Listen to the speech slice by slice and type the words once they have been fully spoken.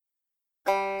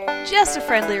Just a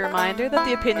friendly reminder that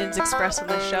the opinions expressed on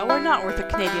this show are not worth a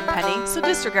Canadian penny, so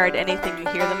disregard anything you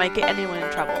hear that might get anyone in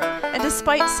trouble. And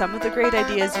despite some of the great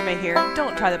ideas you may hear,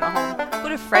 don't try them at home. Go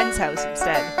to a friend's house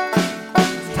instead.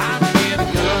 It's time to get a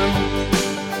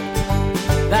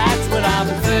gun. That's what I've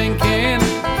been thinking.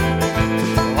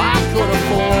 Well, I could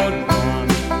afford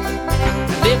one.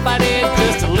 And if I did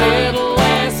just a little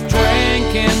less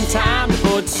drinking, time to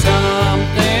put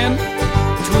something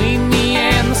between me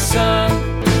and the sun.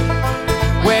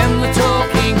 When the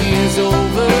talking is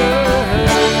over,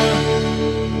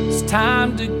 it's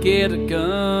time to get a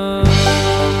gun.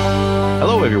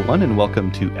 Hello, everyone, and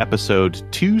welcome to episode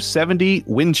 270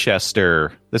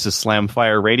 Winchester. This is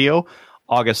Slamfire Radio,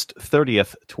 August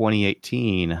 30th,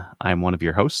 2018. I'm one of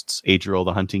your hosts, Adriel,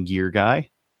 the hunting gear guy.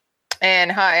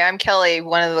 And hi, I'm Kelly,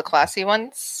 one of the classy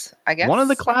ones, I guess. One of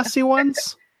the classy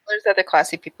ones? There's other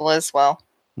classy people as well.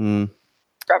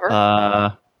 Trevor?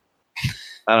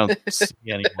 I don't see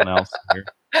anyone else here.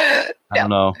 I don't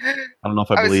know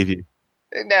if I believe you.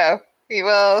 No.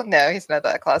 He's not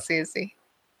that classy, is he?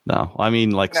 No, I mean,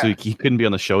 no. So he couldn't be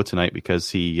on the show tonight because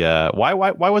he, why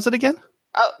was it again?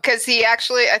 Oh, because he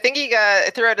actually, I think he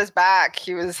got threw out his back.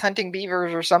 He was hunting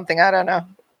beavers or something. I don't know.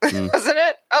 Wasn't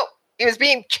it? Oh, he was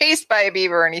being chased by a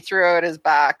beaver and he threw out his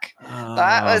back.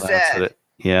 That was it.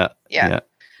 Yeah.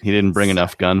 He didn't bring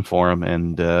enough gun for him,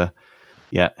 and the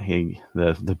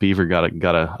beaver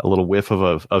got a little whiff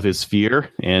of his fear,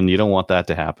 and you don't want that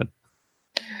to happen.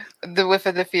 The whiff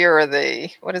of the fear, or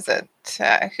what is it?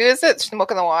 Who is it?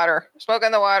 Smoke in the water. Smoke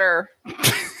in the water.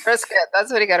 Brisket.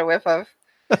 That's what he got a whiff of.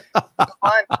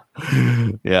 Lunch.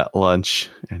 Yeah, lunch,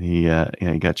 and he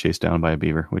got chased down by a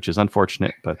beaver, which is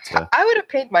unfortunate. But I would have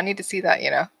paid money to see that.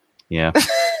 Yeah. Yeah,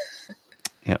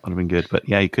 it would have been good, but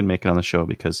he couldn't make it on the show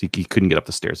because he couldn't get up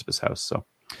the stairs of his house. So.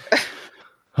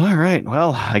 All right.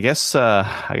 Well, I guess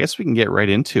we can get right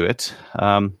into it.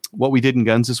 What we did in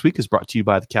guns this week is brought to you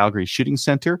by the Calgary Shooting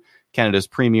Center, Canada's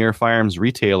premier firearms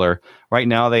retailer. Right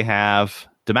now, they have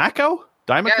Damaco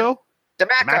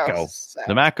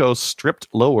stripped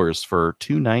lowers for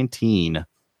 $219.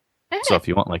 So if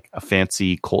you want like a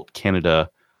fancy Colt Canada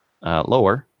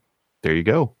lower, there you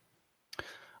go.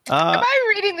 Am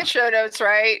I reading the show notes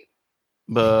right?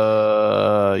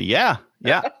 Yeah.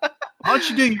 Why don't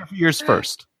you do yours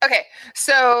first? Okay,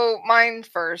 so mine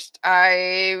first.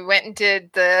 I went and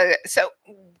did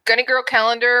Gunny Girl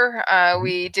calendar.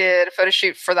 We did a photo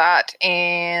shoot for that,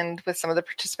 and with some of the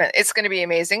participants, it's going to be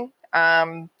amazing.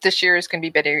 This year is going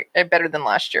to be better than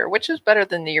last year, which is better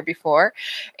than the year before.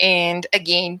 And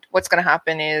again, what's going to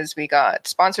happen is we got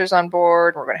sponsors on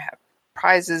board. We're going to have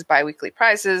prizes, bi-weekly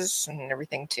prizes and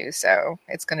everything too. So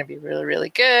it's going to be really, really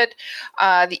good.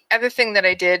 The other thing that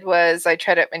I did was I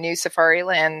tried out my new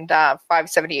Safariland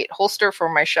 578 holster for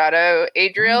my Shadow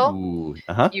Adriel.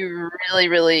 You really,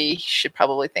 really should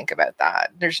probably think about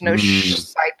that. There's no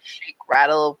side shake,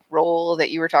 rattle, roll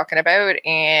that you were talking about,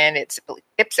 and it's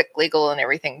IPSC legal and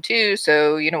everything too.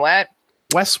 So you know what?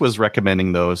 Wes was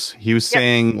recommending those. He was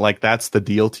saying like that's the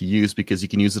deal to use because you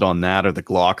can use it on that or the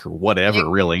Glock or whatever,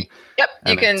 really. Yep,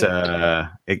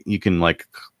 you can like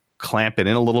clamp it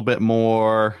in a little bit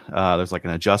more. There's like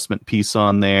an adjustment piece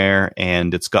on there,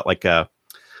 and it's got like the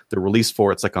release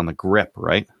for it's like on the grip,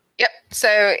 right? Yep.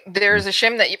 So there's a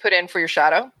shim that you put in for your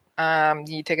Shadow.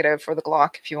 You take it out for the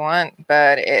Glock if you want,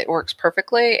 but it works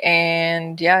perfectly.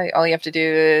 And all you have to do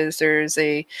is there's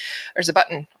a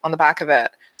button on the back of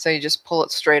it. So you just pull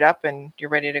it straight up and you're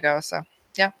ready to go. So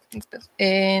no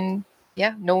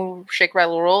shake,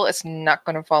 rattle, roll. It's not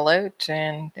going to fall out,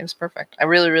 and it was perfect. I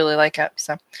really, really like it.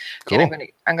 So cool.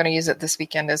 I'm going to use it this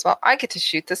weekend as well. I get to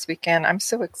shoot this weekend. I'm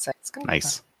so excited. It's going to be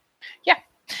fun. Yeah,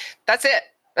 that's it.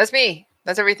 That's me.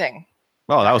 That's everything.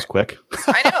 Oh, that was quick.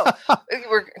 I know.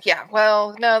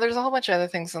 No, there's a whole bunch of other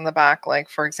things in the back. Like,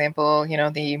 for example,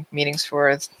 the meetings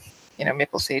for,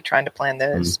 Maple Seed, trying to plan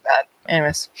those. But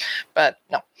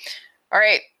no. All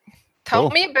right. Tell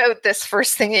me about this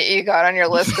first thing that you got on your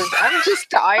list, because I'm just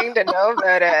dying to know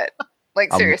about it.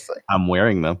 Like, seriously. I'm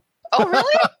wearing them. Oh,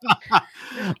 really?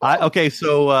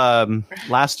 So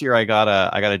last year I got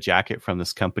a jacket from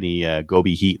this company,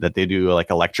 Gobi Heat, that they do like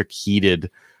electric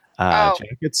heated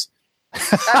jackets.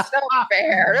 That's not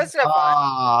fair. That's no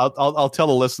fun. I'll tell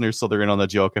the listeners so they're in on the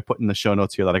joke. I put in the show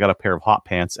notes here that I got a pair of hot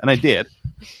pants, and I did.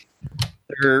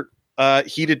 They're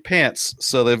heated pants,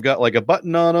 so they've got like a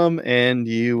button on them, and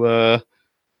you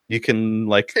can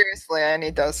like seriously, I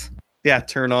need those. Yeah,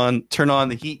 turn on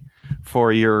the heat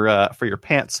for your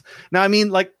pants. Now, I mean,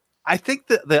 like, I think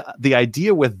that the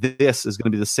idea with this is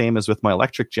going to be the same as with my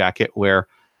electric jacket, where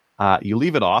you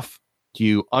leave it off,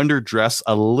 you underdress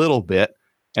a little bit,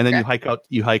 and then Okay.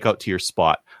 you hike out to your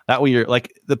spot. That way you're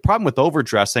like, the problem with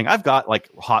overdressing, I've got like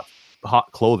hot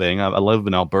clothing. I live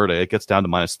in Alberta. It gets down to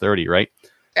 -30, right?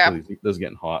 Yeah. So this is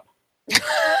getting hot.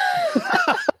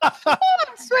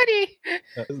 I'm sweaty.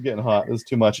 This is getting hot. This is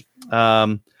too much.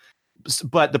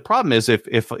 But the problem is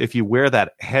if you wear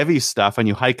that heavy stuff and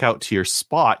you hike out to your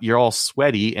spot, you're all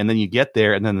sweaty, and then you get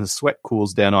there, and then the sweat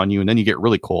cools down on you, and then you get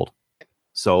really cold.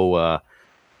 So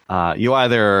you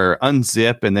either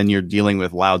unzip, and then you're dealing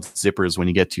with loud zippers when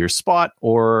you get to your spot,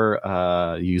 or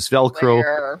use Velcro,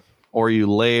 Layer. or you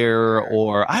layer.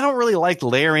 Or I don't really like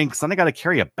layering because then I got to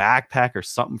carry a backpack or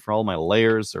something for all my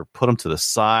layers, or put them to the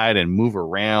side and move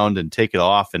around and take it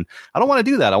off. And I don't want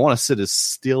to do that. I want to sit as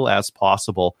still as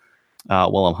possible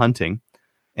while I'm hunting.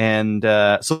 And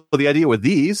so the idea with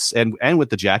these and with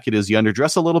the jacket is you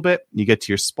underdress a little bit, you get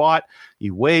to your spot,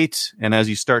 you wait, and as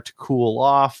you start to cool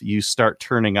off, you start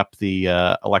turning up the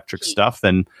electric stuff,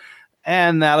 and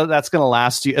that's going to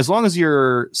last you as long as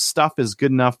your stuff is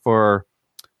good enough for,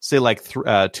 say, like 2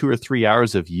 or 3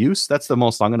 hours of use. That's the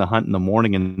most I'm going to hunt in the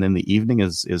morning, and in the evening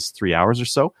is 3 hours or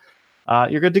so.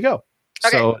 You're good to go.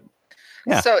 Okay. So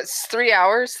yeah. So it's 3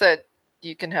 hours that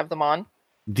you can have them on.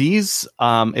 These,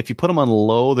 if you put them on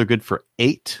low, they're good for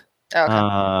 8.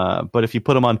 Okay. But if you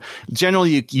put them on,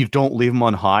 generally you don't leave them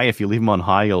on high. If you leave them on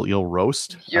high, you'll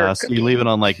roast. So you leave it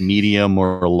on like medium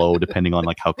or low, depending on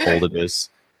like how cold it is.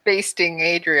 Basting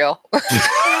Adriel.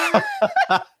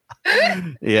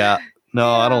 Yeah. No,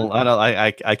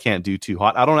 I can't do too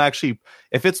hot. I don't actually,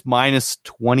 if it's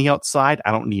 -20 outside,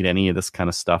 I don't need any of this kind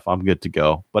of stuff. I'm good to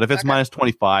go. But if it's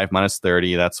 -25,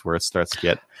 -30, that's where it starts to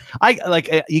get,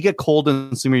 you get cold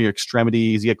in some of your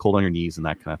extremities, you get cold on your knees and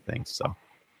that kind of thing. So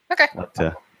Okay. I'd like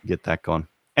to get that going.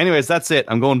 Anyways, that's it.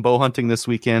 I'm going bow hunting this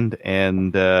weekend,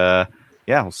 and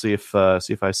we'll see if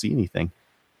I see anything.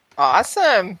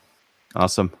 Awesome.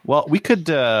 Awesome. Well, we could.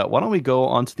 Why don't we go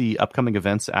on to the upcoming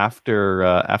events after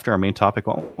our main topic?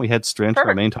 Why don't we head straight into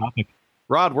our main topic?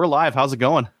 Rod, we're live. How's it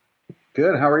going?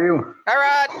 Good. How are you? All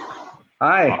right.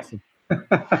 Hi. Awesome.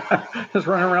 Just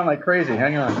running around like crazy.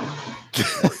 Hang on.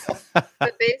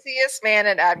 The busiest man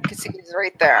in advocacy is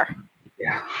right there.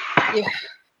 Yeah.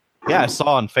 Yeah, I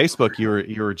saw on Facebook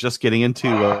you were just getting into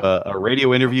a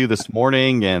radio interview this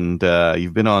morning, and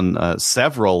you've been on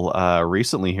several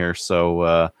recently here.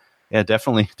 So yeah,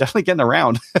 definitely getting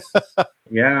around.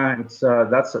 Yeah, it's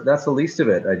that's the least of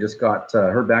it. I just got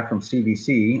heard back from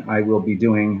CBC. I will be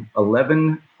doing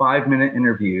 11 5-minute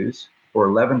interviews for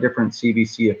 11 different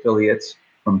CBC affiliates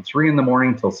from 3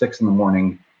 a.m. till 6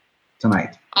 a.m.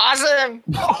 tonight. Awesome.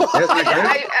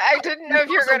 I didn't know if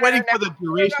you were going to waiting for the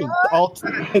duration all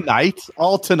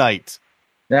tonight.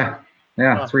 Yeah.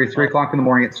 3 o'clock in the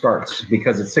morning it starts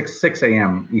because it's 6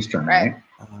 a.m. Eastern, right?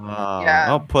 Yeah,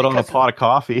 I'll put on a pot of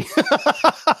coffee.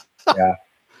 Yeah.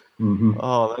 Mm-hmm.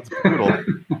 Oh, that's brutal.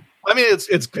 I mean,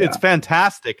 it's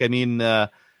fantastic. I mean, I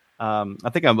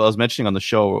think I was mentioning on the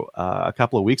show a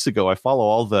couple of weeks ago, I follow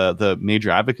all the major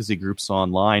advocacy groups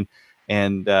online,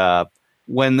 and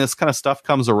when this kind of stuff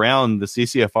comes around, the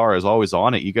CCFR is always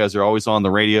on it. You guys are always on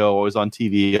the radio, always on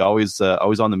TV, always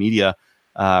on the media,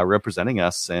 representing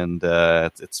us, and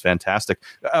it's fantastic.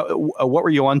 What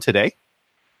were you on today?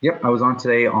 Yep, I was on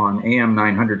today on AM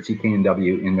 900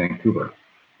 CKNW in Vancouver.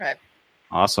 Right.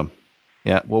 Awesome.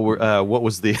 Yeah. What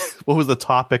was the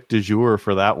topic du jour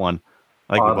for that one?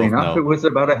 Oddly enough, it was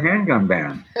about a handgun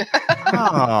ban.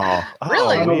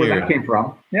 Really? I don't know where that came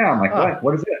from. Yeah, I'm like,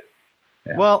 what is it?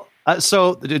 Yeah. Well,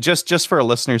 so just for our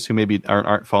listeners who maybe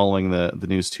aren't following the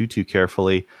news too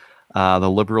carefully,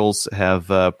 the Liberals have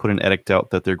put an edict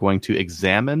out that they're going to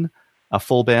examine a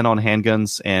full ban on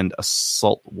handguns and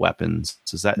assault weapons.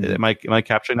 Is that am I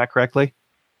capturing that correctly?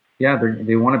 Yeah,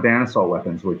 they want to ban assault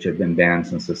weapons, which have been banned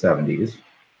since the 70s.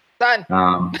 Done.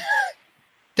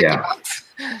 Yeah,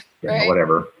 Right.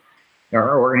 whatever.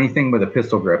 Or anything with a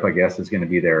pistol grip, I guess, is going to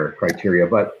be their criteria.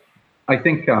 But I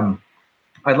think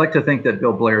I'd like to think that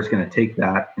Bill Blair is going to take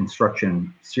that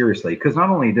instruction seriously, because not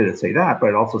only did it say that, but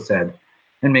it also said,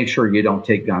 and make sure you don't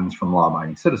take guns from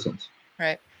law-abiding citizens.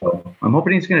 Right. So I'm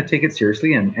hoping he's going to take it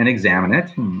seriously and examine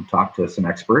it and talk to some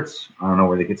experts. I don't know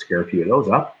where they could scare a few of those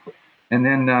up, and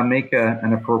then make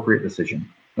an appropriate decision.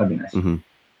 That'd be nice. Mm-hmm.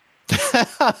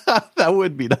 That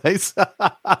would be nice.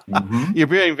 Mm-hmm. You're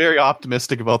being very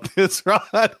optimistic about this,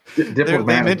 Rod.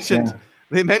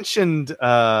 They mentioned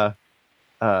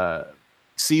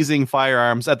seizing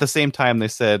firearms. At the same time, they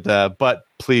said, "But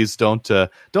please don't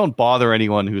bother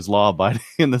anyone who's law-abiding."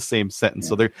 In the same sentence,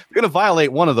 so they're going to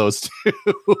violate one of those two.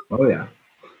 Oh yeah,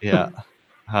 yeah.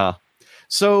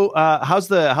 So, how's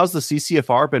the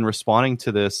CCFR been responding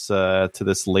to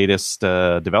this latest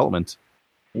development?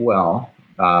 Well,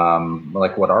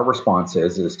 like what our response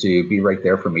is to be right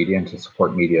there for media and to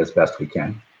support media as best we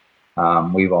can.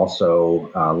 We've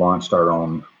also launched our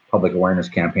own public awareness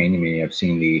campaign. You may have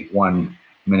seen the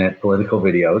 1-minute political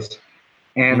videos,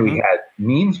 and we had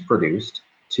memes produced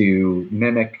to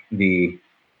mimic the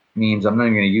memes. I'm not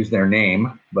even going to use their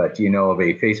name, but you know of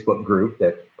a Facebook group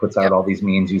that puts out all these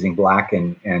memes using black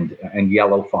and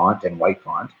yellow font and white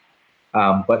font.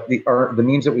 But the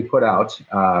memes that we put out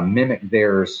mimic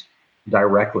theirs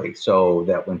directly, so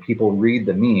that when people read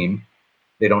the meme,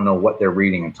 they don't know what they're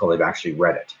reading until they've actually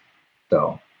read it.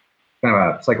 So kind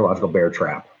of a psychological bear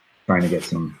trap, trying to get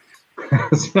trying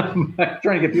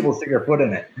to get people to stick their foot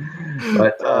in it.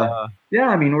 But yeah,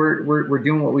 I mean, we're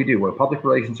doing what we do. We're a public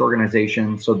relations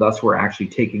organization, so thus we're actually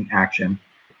taking action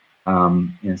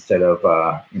instead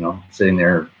of sitting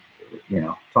there,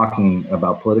 talking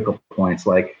about political points.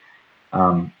 Like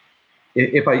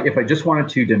if I just wanted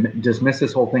to dismiss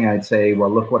this whole thing, I'd say, well,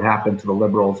 look what happened to the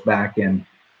Liberals back in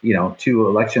 2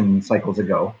 election cycles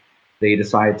ago. They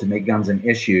decided to make guns an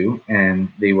issue,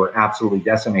 and they were absolutely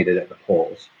decimated at the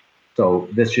polls. So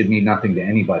this should mean nothing to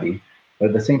anybody. But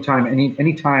at the same time,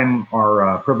 any time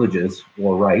our privileges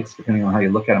or rights, depending on how you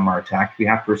look at them, are attacked, we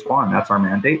have to respond. That's our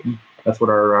mandate, and that's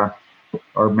what our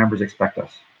members expect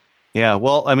us. Yeah,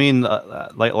 well, I mean,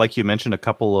 like you mentioned a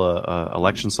couple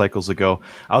election cycles ago,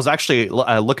 I was actually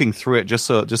looking through it just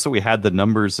so we had the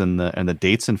numbers and the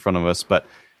dates in front of us. But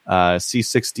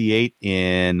C68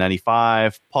 in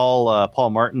 95, Paul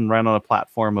Martin ran on a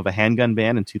platform of a handgun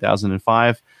ban in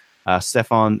 2005.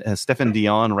 Stefan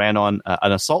Dion ran on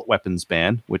an assault weapons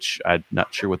ban, which I'm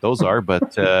not sure what those are,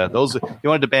 but those he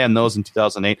wanted to ban those in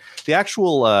 2008. The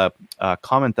actual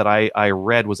comment that I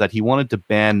read was that he wanted to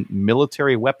ban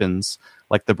military weapons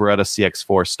like the Beretta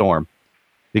CX4 Storm.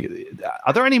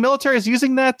 Are there any militaries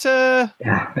using that?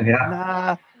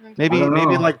 Yeah. Maybe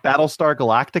like Battlestar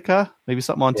Galactica, maybe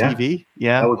something on TV.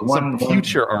 Yeah, that was some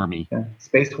future army. Yeah.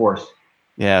 Space Force.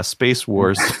 Yeah, Space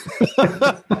Wars.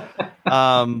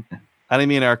 I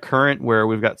mean, our current, where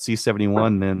we've got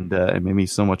C71 and maybe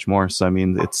so much more. So I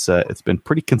mean, it's been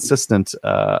pretty consistent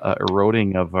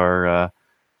eroding of our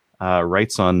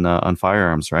rights on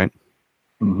firearms, right?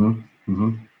 Mm-hmm.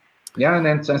 Mm-hmm. Yeah, and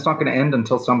then it's not going to end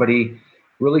until somebody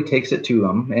really takes it to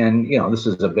them. And this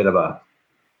is a bit of a,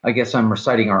 I guess I'm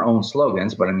reciting our own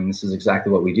slogans, but I mean, this is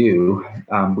exactly what we do.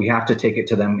 We have to take it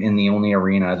to them in the only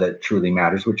arena that truly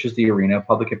matters, which is the arena of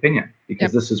public opinion,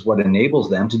 because this is what enables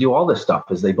them to do all this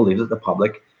stuff, is they believe that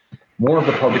more of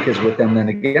the public is with them than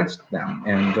against them.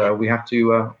 And we have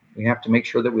to make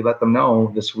sure that we let them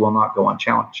know this will not go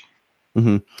unchallenged.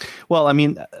 Mm-hmm. Well, I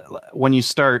mean, when you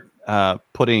start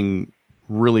putting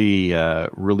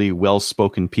really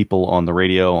well-spoken people on the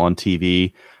radio, on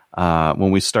TV,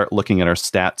 when we start looking at our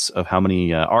stats of how many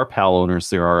RPAL owners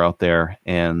there are out there,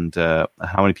 and how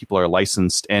many people are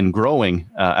licensed and growing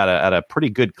at a pretty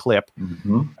good clip,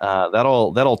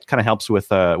 that'll kind of helps with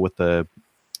the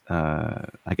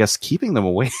I guess keeping them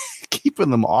away, keeping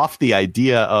them off the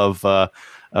idea of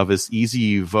this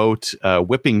easy vote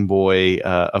whipping boy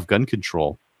of gun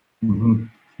control. Mm-hmm.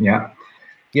 Yeah,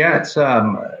 it's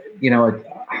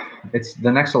it's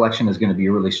the next election is going to be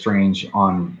really strange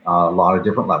on a lot of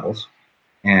different levels.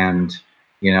 And,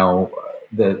 the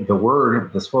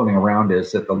word that's floating around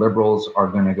is that the Liberals are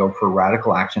going to go for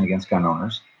radical action against gun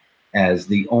owners as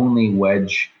the only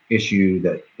wedge issue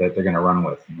that they're going to run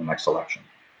with in the next election.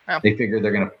 Oh. They figure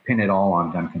they're going to pin it all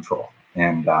on gun control.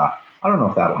 And I don't know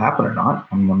if that'll happen or not.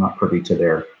 I mean, I'm not privy to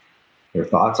their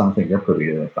thoughts. I don't think they're privy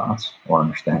to their thoughts or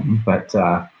understanding. But,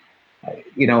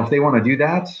 if they want to do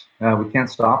that, we can't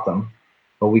stop them,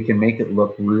 but we can make it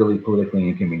look really politically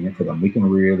inconvenient for them. We can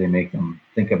really make them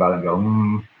think about it and go,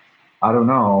 I don't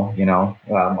know.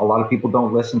 A lot of people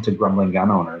don't listen to grumbling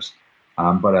gun owners,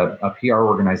 but a PR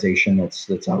organization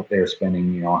that's out there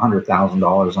spending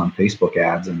 $100,000 on Facebook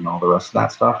ads and all the rest of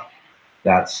that stuff,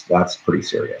 that's pretty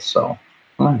serious. So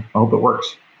I hope it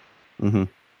works. Mm-hmm.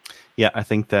 Yeah, I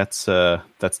think that's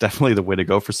definitely the way to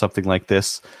go for something like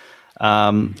this.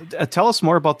 Tell us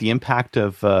more about the impact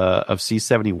of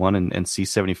C71 and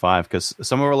C75, because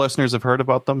some of our listeners have heard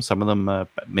about them, some of them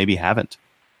maybe haven't.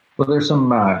 Well, there's some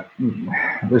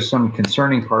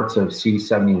concerning parts of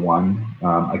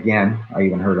C71. Again, I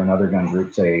even heard another gun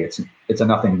group say it's a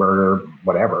nothing burger,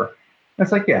 whatever.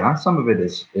 It's like, yeah, some of it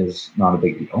is not a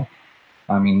big deal.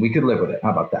 I mean, we could live with it.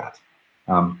 How about that?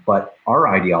 But our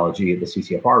ideology at the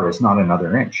CCFR is not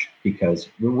another inch, because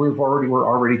we're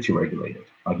already too regulated.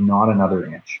 Like, not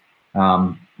another inch.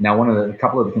 Now, a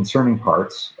couple of the concerning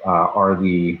parts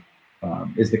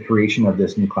is the creation of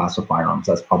this new class of firearms.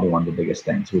 That's probably one of the biggest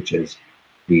things, which is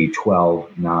the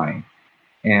 12-9.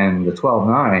 And the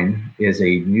 12.9 is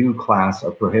a new class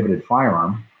of prohibited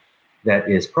firearm that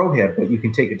is prohibited, but you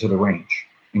can take it to the range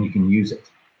and you can use it.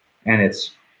 And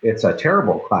it's a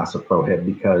terrible class of prohib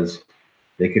because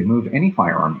they could move any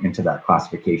firearm into that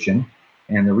classification.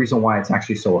 And the reason why it's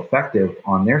actually so effective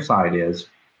on their side is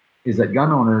that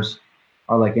gun owners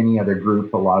are like any other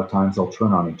group. A lot of times they'll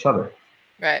turn on each other.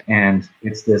 Right. And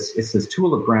it's this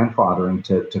tool of grandfathering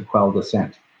to quell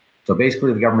dissent. So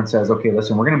basically the government says, okay,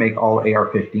 listen, we're going to make all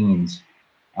AR-15s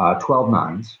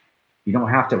 12.9s. You don't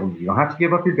have to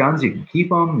give up your guns. You can keep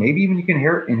them. Maybe even you can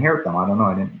inherit them. I don't know.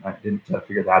 I didn't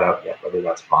figure that out yet, whether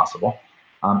that's possible.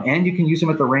 And you can use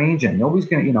them at the range, and nobody's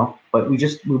going to, but we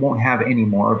won't have any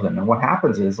more of them. And what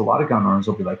happens is a lot of gun owners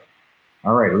will be like,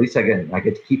 all right, at least I get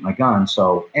to keep my gun.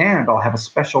 So, and I'll have a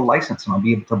special license, and I'll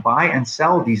be able to buy and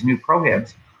sell these new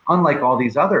prohibs, unlike all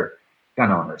these other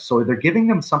gun owners. So they're giving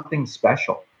them something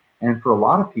special. And for a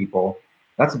lot of people,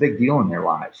 that's a big deal in their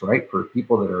lives, right? For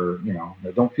people that are,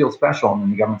 that don't feel special, and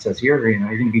then the government says, here, you're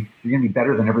going to be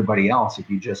better than everybody else if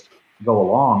you just go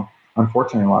along.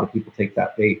 Unfortunately, a lot of people take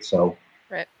that bait. So,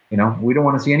 right. We don't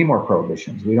want to see any more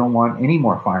prohibitions. We don't want any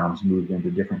more firearms moved into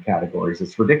different categories.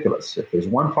 It's ridiculous. If there's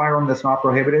one firearm that's not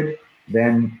prohibited,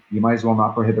 then you might as well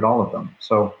not prohibit all of them.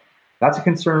 So that's a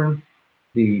concern.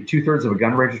 The 2/3 of a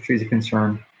gun registry is a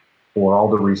concern for all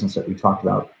the reasons that we talked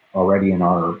about already in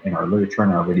our literature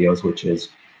and our videos, which is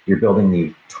you're building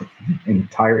the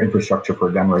entire infrastructure for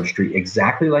a gun registry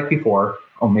exactly like before,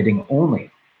 omitting only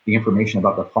the information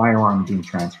about the firearm being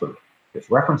transferred. There's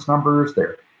reference numbers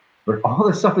there. But all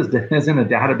this stuff is in a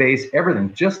database,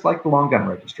 everything, just like the long gun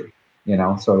registry,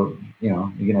 So, you're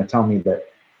going to tell me that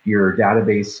your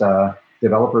database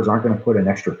developers aren't going to put an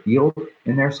extra field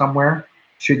in there somewhere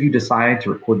should you decide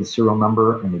to record the serial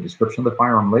number and the description of the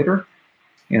firearm later?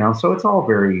 So it's all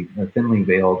very thinly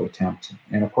veiled attempt.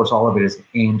 And of course, all of it is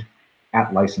aimed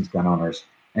at licensed gun owners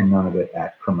and none of it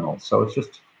at criminals. So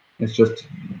it's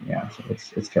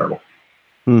terrible.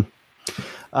 Maybe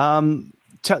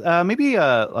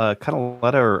kind of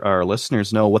let our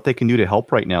listeners know what they can do to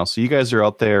help right now. So you guys are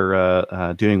out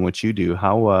there doing what you do.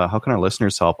 How can our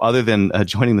listeners help other than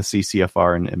joining the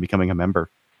CCFR and becoming a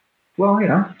member? Well,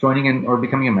 joining in or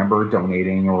becoming a member,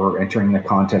 donating, or entering the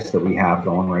contest that we have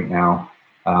going right now.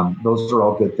 Those are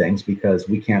all good things because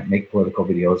we can't make political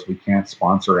videos. We can't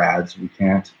sponsor ads. We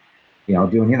can't,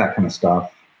 do any of that kind of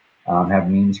stuff. Have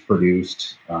memes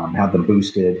produced, have them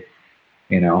boosted,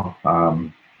 go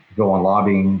on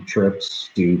lobbying trips,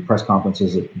 do press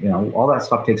conferences, all that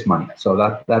stuff takes money. So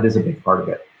that is a big part of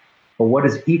it. But what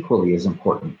is equally as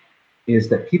important is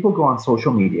that people go on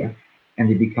social media and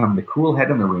they become the cool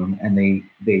head in the room, and they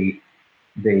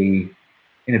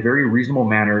in a very reasonable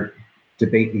manner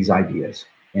debate these ideas.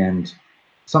 And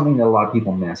something that a lot of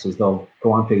people miss is they'll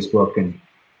go on Facebook and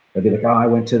they'll be like, I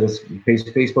went to this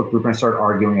Facebook group and I started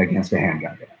arguing against a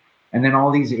handgun ban. And then all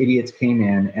these idiots came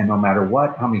in, and no matter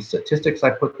how many statistics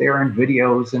I put there and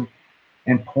videos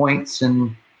and points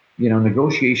and,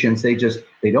 negotiations, they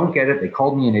don't get it. They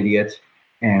called me an idiot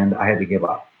and I had to give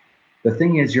up. The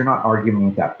thing is, you're not arguing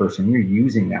with that person. You're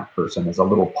using that person as a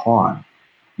little pawn.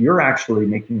 You're actually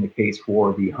making the case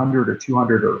for the 100 or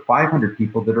 200 or 500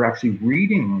 people that are actually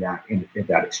reading that in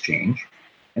that exchange,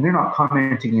 and they're not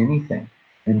commenting anything.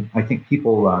 And I think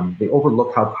people, they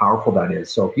overlook how powerful that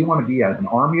is. So if you want to be an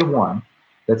army of one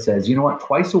that says, you know what,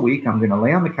 twice a week, I'm going to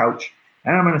lay on the couch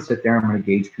and I'm going to sit there, I'm going to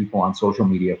gauge people on social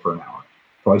media for an hour,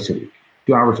 twice a week,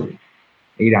 2 hours a week,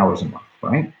 8 hours a month,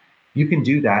 right? You can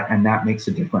do that, and that makes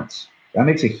a difference. That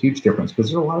makes a huge difference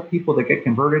because there's a lot of people that get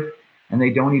converted and they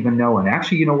don't even know. And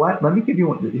actually, you know what? Let me give you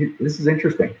one. This is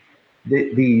interesting.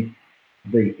 The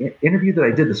interview that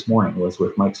I did this morning was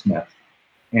with Mike Smith,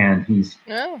 and he's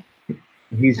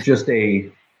just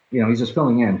he's just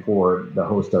filling in for the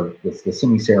host of the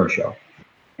Simi Sarah show.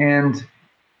 And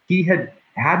he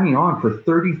had me on for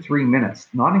 33 minutes,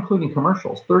 not including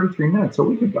commercials, 33 minutes a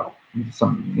week ago.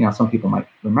 Some people might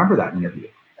remember that interview.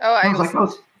 I was like,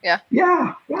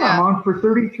 yeah, I'm on for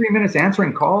 33 minutes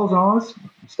answering calls and all this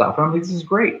stuff. I'm like, this is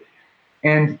great.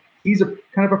 And he's a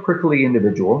kind of a prickly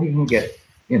individual. He can get,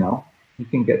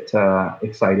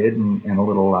 excited and a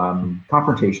little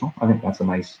confrontational. I think that's a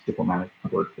nice diplomatic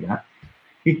word for that.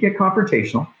 He'd get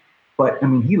confrontational, but I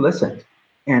mean, he listened.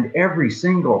 And every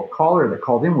single caller that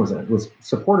called in was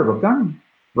supportive of gun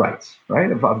rights,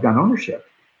 right? Of gun ownership.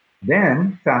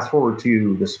 Then fast forward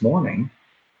to this morning,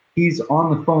 he's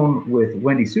on the phone with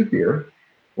Wendy Sukier,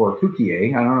 or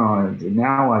Kukier. I don't know.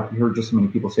 Now I've heard just so many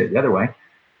people say it the other way.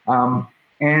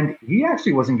 And he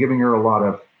actually wasn't giving her a lot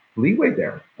of leeway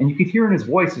there. And you could hear in his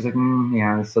voice, he's like,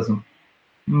 this doesn't.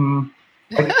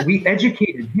 Like, we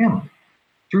educated him.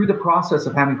 through the process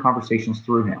of having conversations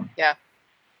through him. Yeah.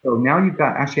 So now you've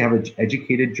got actually have an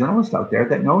educated journalist out there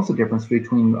that knows the difference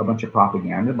between a bunch of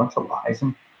propaganda, a bunch of lies,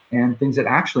 and things that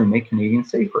actually make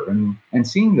Canadians safer, and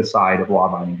seeing the side of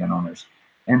law-abiding gun owners.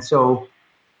 And so,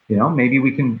 maybe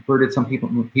we converted some people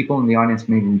in the audience,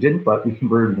 maybe we didn't, but we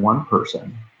converted one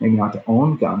person, maybe not to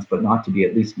own guns, but not to be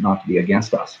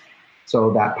against us.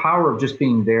 So that power of just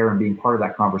being there and being part of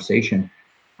that conversation,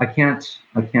 I can't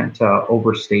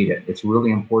overstate it. It's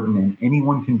really important, and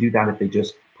anyone can do that if they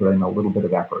just put in a little bit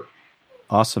of effort.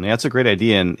 Awesome. Yeah, that's a great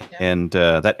idea, and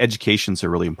that education's a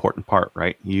really important part,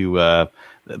 right?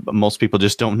 Most people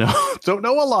just don't know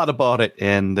a lot about it,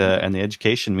 and the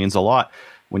education means a lot.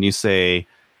 When you say,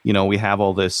 we have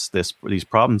all these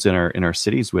problems in our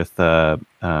cities with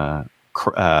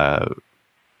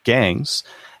gangs,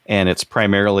 and it's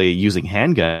primarily using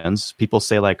handguns. People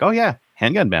say like, "Oh yeah,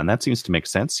 handgun ban. That seems to make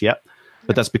sense." Yep,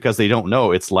 but that's because they don't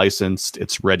know it's licensed,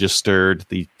 it's registered.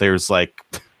 There's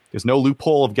no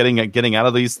loophole of getting out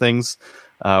of these things.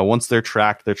 Once they're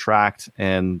tracked,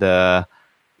 and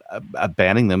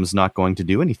banning them is not going to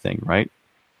do anything, right?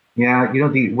 Yeah,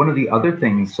 one of the other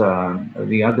things,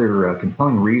 the other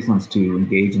compelling reasons to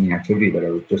engage in the activity that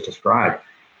I just described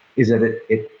is that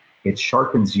it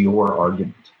sharpens your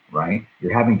argument, right?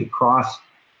 You're having to cross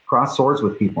swords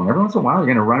with people, and every once in a while you're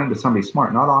going to run into somebody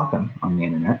smart. Not often on the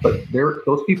internet, but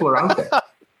those people are out there.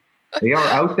 They are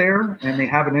out there, and they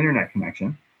have an internet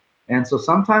connection. And so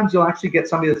sometimes you'll actually get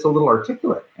somebody that's a little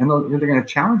articulate, and they're going to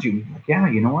challenge you. Like, yeah,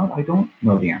 you know what? I don't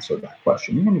know the answer to that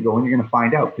question. You're going to go and you're going to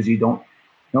find out, because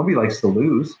nobody likes to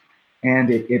lose, and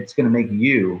it's going to make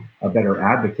you a better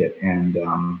advocate. And,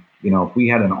 if we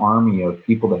had an army of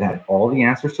people that had all the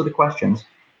answers to the questions,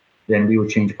 then we would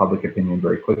change public opinion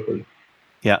very quickly.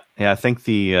 Yeah. I think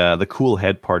the cool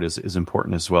head part is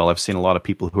important as well. I've seen a lot of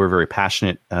people who are very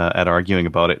passionate at arguing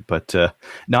about it, but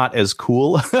not as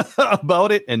cool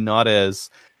about it, and not as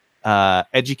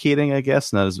educating, I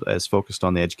guess, not as focused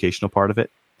on the educational part of it.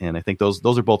 And I think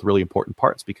those are both really important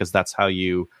parts, because that's how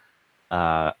you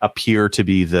appear to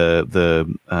be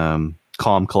the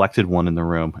calm, collected one in the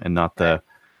room, and not the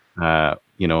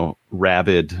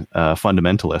rabid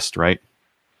fundamentalist, right?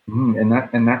 And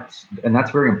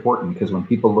that's very important, because when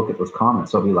people look at those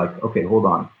comments, they'll be like, okay, hold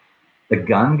on. The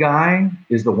gun guy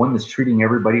is the one that's treating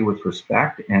everybody with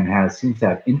respect and seems to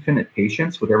have infinite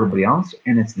patience with everybody else.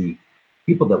 And it's the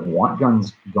people that want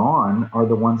guns gone are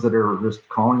the ones that are just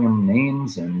calling them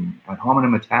names and ad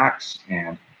hominem attacks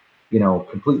and,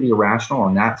 completely irrational.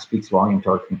 And that speaks volume to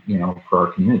our, for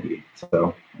our community.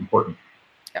 So important.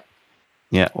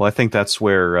 Yeah, well, I think that's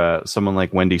where someone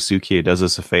like Wendy Sukier does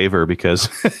us a favor, because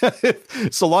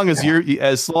so long as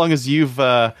you've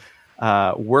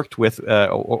worked with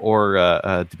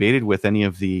or debated with any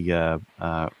of the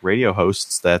radio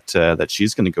hosts that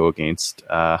she's going to go against,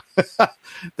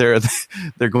 they're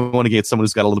going against someone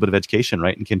who's got a little bit of education,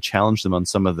 right, and can challenge them on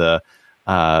some of the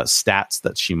stats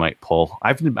that she might pull.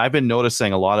 I've been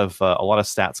noticing a lot of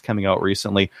stats coming out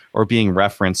recently, or being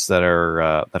referenced, that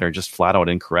are just flat out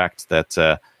incorrect.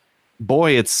 That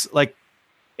boy, it's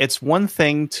one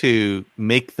thing to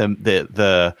make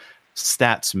the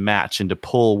stats match and to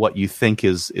pull what you think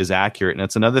is accurate, and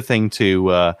it's another thing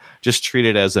to just treat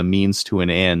it as a means to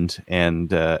an end, and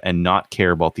not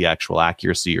care about the actual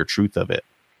accuracy or truth of it.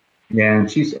 Yeah,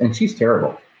 and she's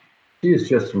terrible. She is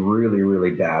just really,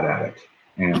 really bad at it.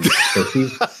 And so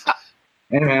she's,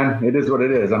 and man, it is what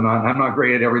it is. I'm not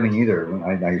great at everything either,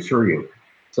 I assure you.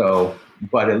 So,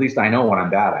 but at least I know what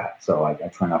I'm bad at. So I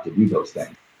try not to do those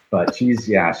things. But she's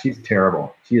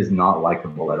terrible. She is not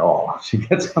likable at all. She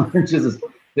gets on just this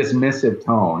dismissive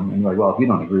tone, and like, well, if you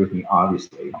don't agree with me,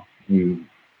 obviously you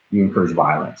encourage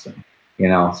violence,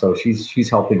 and so she's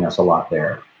helping us a lot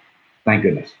there. Thank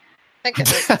goodness. Thank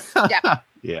goodness. Yeah.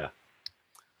 Yeah.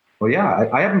 Well, yeah,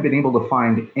 I haven't been able to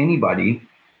find anybody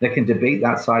that can debate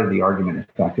that side of the argument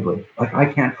effectively. Like, I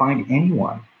can't find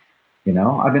anyone.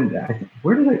 I think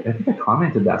I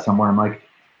commented that somewhere. I'm like,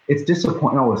 it's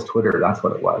disappointing. Oh, it was Twitter. That's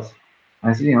what it was.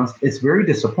 I said, it's very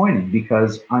disappointing,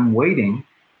 because I'm waiting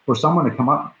for someone to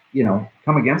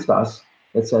come against us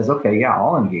that says, okay, yeah,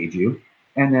 I'll engage you.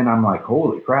 And then I'm like,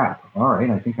 holy crap. All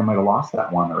right, I think I might have lost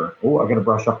that one, or, oh, I got to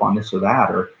brush up on this or that,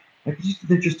 or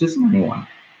there just isn't anyone.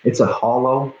 It's a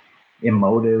hollow,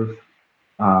 emotive,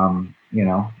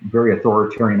 very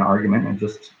authoritarian argument, and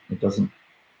it doesn't,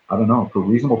 I don't know, for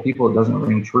reasonable people, it doesn't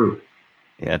ring true.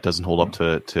 Yeah, it doesn't hold up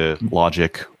to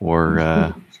logic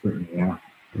or scrutiny. Yeah.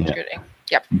 Scrutiny.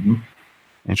 Yep. Mm-hmm.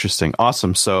 Interesting.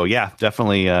 Awesome. So yeah,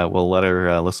 definitely we'll let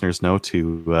our listeners know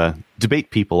to debate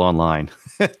people online.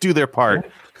 Do their part.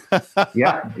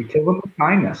 Yeah, kill them with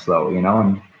kindness, though,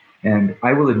 and And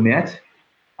I will admit,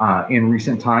 in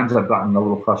recent times, I've gotten a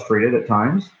little frustrated at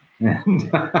times, and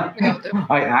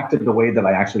I acted the way that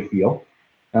I actually feel,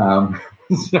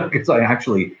 because I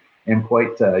actually am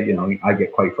quite, I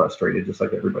get quite frustrated, just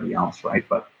like everybody else, right?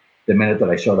 But the minute that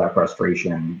I show that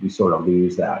frustration, we sort of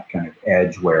lose that kind of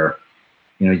edge where,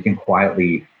 you can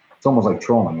quietly. It's almost like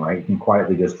trolling, right? You can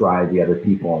quietly just drive the other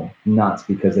people nuts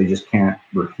because they just can't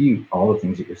refute all the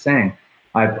things that you're saying.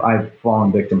 I've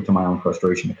fallen victim to my own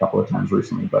frustration a couple of times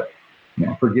recently, but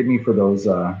forgive me for those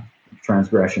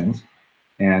transgressions.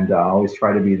 And I always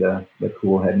try to be the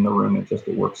cool head in the room.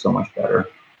 It works so much better.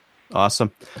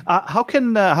 Awesome. How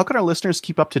can our listeners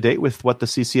keep up to date with what the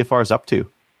CCFR is up to?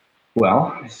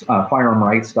 Well,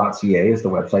 firearmrights.ca is the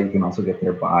website. You can also get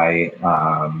there by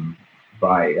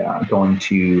going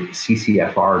to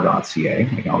ccfr.ca.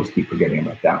 I can always keep forgetting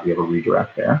about that. We have a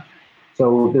redirect there.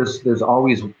 So there's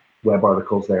always web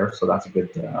articles there. So that's a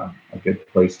good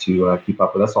place to keep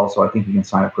up with us. Also, I think you can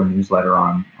sign up for a newsletter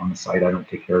on the site. I don't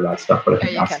take care of that stuff, but I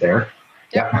think that's there.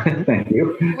 Yep. Yeah, thank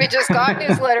you. We just got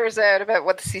newsletters out about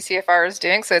what the CCFR is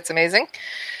doing, so it's amazing.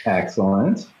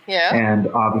 Excellent. Yeah. And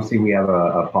obviously we have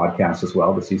a podcast as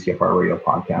well, the CCFR Radio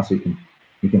Podcast. So you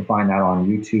can find that on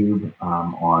YouTube,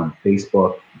 on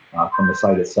Facebook, from the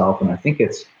site itself. And I think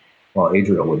it's,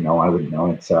 Adriel would know, I wouldn't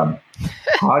know. It's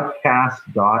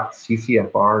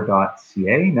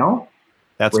podcast.ccfr.ca. No?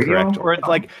 That's Radio? Correct. Or it's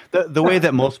like the way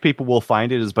that most people will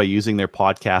find it is by using their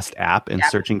podcast app and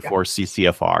searching for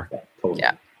CCFR. Yeah, totally.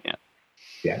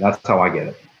 Yeah, that's how I get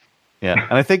it. Yeah,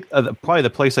 and I think probably the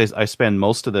place I spend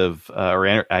most of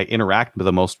I interact with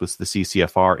the most with the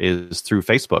CCFR is through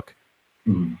Facebook.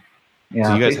 Mm-hmm. Yeah,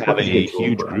 so you guys Facebook have a huge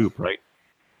tool, group, right?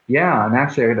 Yeah, and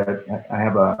actually I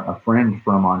have a friend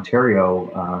from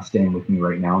Ontario staying with me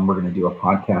right now, and we're going to do a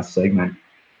podcast segment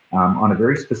on a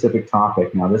very specific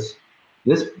topic. Now this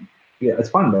it's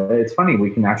fun. It's funny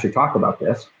we can actually talk about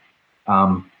this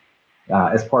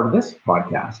as part of this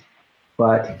podcast.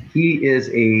 But he is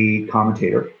a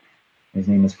commentator. His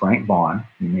name is Frank Vaughn.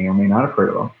 You may or may not have heard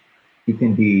of him. He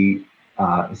can be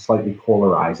slightly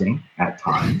polarizing at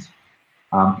times.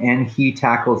 And he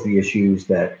tackles the issues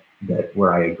that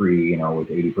where I agree, with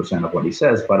 80% of what he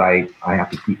says, but I have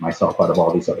to keep myself out of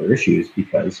all these other issues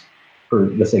because for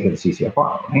the sake of the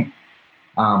CCFR, right?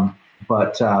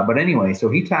 But anyway, so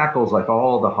he tackles like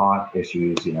all the hot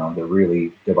issues, the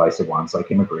really divisive ones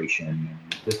like immigration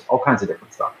and just all kinds of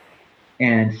different stuff.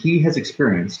 And he has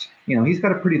experienced, he's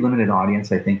got a pretty limited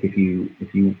audience. I think if you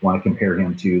want to compare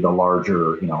him to the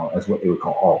larger, as what they would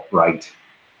call alt-right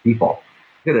people,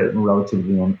 he's got a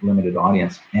relatively limited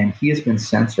audience. And he has been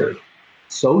censored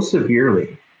so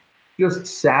severely, just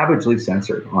savagely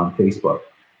censored on Facebook.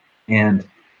 And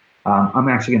I'm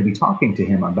actually going to be talking to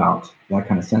him about that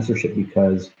kind of censorship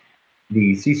because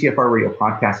the CCFR Radio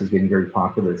Podcast is getting very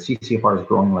popular. CCFR is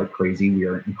growing like crazy. We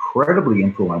are incredibly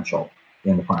influential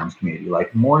in the firearms community,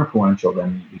 like more influential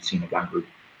than we've seen a gun group,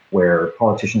 where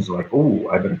politicians are like, "Oh,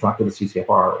 I better talk to the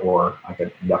CCFR, or I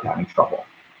could end up having trouble,"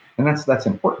 and that's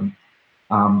important.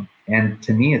 And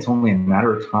to me, it's only a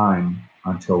matter of time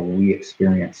until we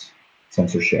experience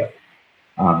censorship.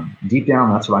 Deep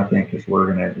down, that's what I think is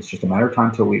it's just a matter of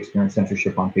time until we experience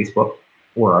censorship on Facebook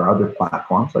or our other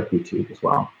platforms like YouTube as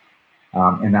well.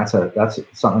 And that's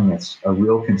something that's a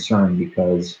real concern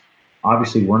because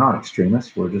obviously we're not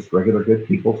extremists. We're just regular good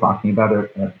people talking about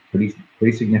a pretty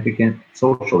significant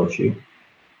social issue.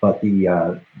 But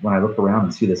when I look around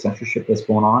and see the censorship that's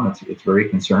going on, it's very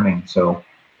concerning. So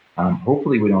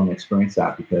hopefully we don't experience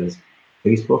that because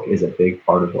Facebook is a big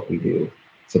part of what we do.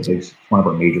 It's one of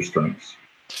our major strengths.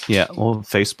 Yeah, well,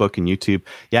 Facebook and YouTube.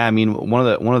 Yeah, I mean,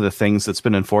 one of the things that's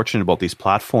been unfortunate about these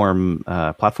platforms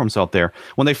out there,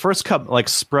 when they first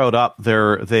sprout up,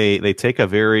 they take a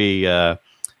very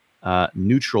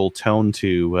neutral tone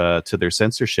to their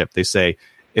censorship. They say,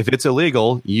 if it's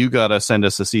illegal, you got to send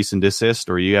us a cease and desist,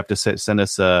 or you have to send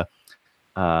us a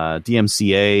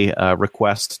DMCA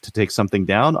request to take something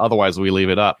down. Otherwise, we leave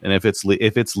it up. And if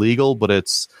it's legal, but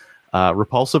it's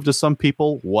repulsive to some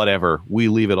people, whatever, we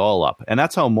leave it all up. And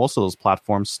that's how most of those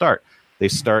platforms start. They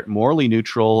start morally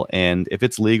neutral, and if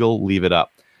it's legal, leave it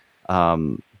up.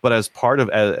 But as part of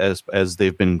as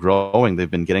they've been growing,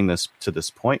 they've been getting this to this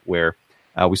point where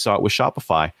we saw it with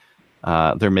Shopify.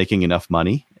 They're making enough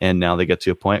money, and now they get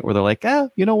to a point where they're like,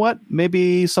 you know what?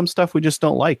 Maybe some stuff we just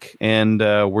don't like, and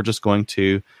we're just going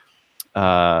to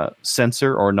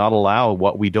censor or not allow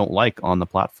what we don't like on the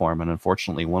platform. And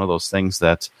unfortunately, one of those things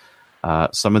that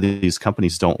some of these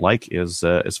companies don't like is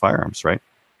firearms, right?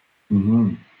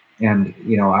 Mm-hmm. And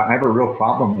I have a real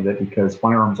problem with it because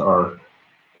firearms are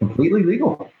completely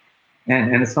legal.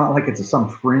 And it's not like it's some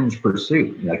fringe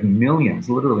pursuit. Like millions,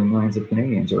 literally millions of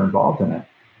Canadians are involved in it.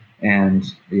 And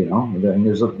then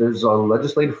there's a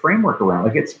legislative framework around.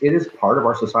 Like it is part of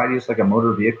our society. It's like a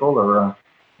motor vehicle or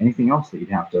anything else that you'd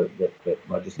have to that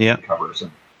legislation covers.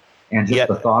 And just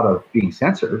the thought of being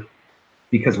censored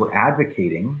because we're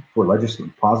advocating for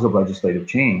positive legislative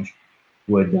change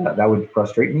would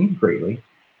frustrate me greatly.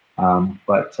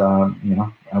 But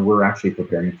we're actually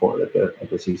preparing for it at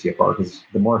the CCFR because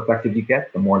the more effective you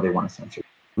get, the more they want to censor.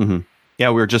 Mm-hmm. Yeah,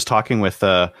 we were just talking with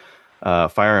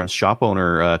firearms shop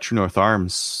owner True North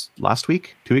Arms last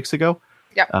week, 2 weeks ago.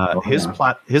 Yeah.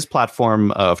 His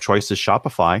platform of choice is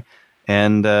Shopify,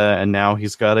 and now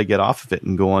he's got to get off of it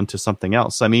and go on to something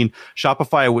else. I mean,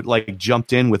 Shopify would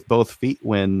jumped in with both feet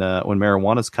when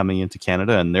marijuana is coming into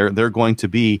Canada, and they're going to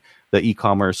be the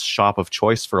e-commerce shop of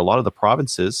choice for a lot of the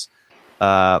provinces.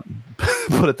 But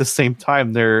at the same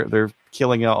time, they're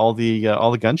killing out all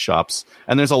the gun shops,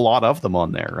 and there's a lot of them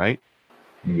on there, right?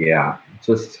 Yeah,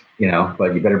 just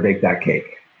but you better bake that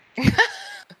cake.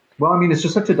 Well, I mean, it's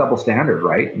just such a double standard,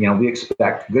 right? We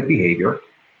expect good behavior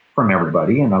from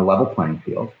everybody in a level playing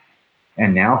field,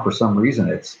 and now for some reason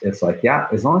it's like, yeah,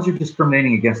 as long as you're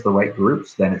discriminating against the right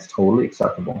groups, then it's totally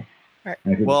acceptable. Right.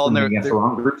 And if you're discriminating against the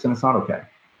wrong groups, then it's not okay.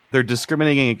 They're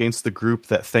discriminating against the group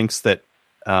that thinks that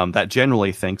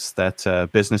generally thinks that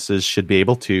businesses should be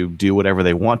able to do whatever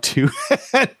they want to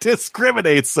and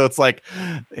discriminate. So it's like,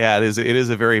 yeah, it is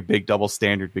a very big double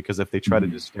standard, because if they try to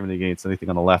discriminate against anything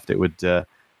on the left, it would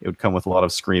come with a lot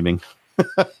of screaming.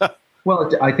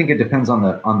 Well, I think it depends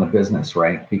on the business,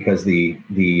 right? Because the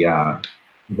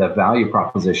value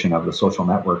proposition of the social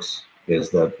networks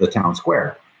is the town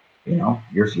square.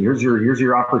 Here's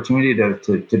your opportunity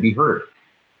to be heard,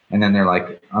 and then they're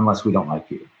like, unless we don't like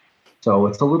you. So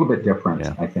it's a little bit different,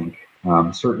 I think.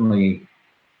 Certainly,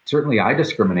 I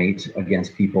discriminate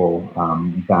against people.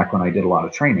 Back when I did a lot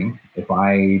of training, if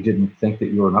I didn't think that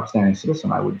you were an upstanding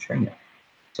citizen, I wouldn't train you.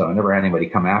 So I never had anybody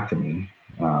come after me.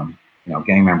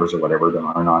 Gang members or whatever that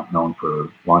are not known for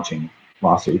launching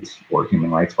lawsuits or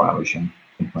human rights violation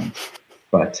complaints.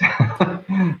 But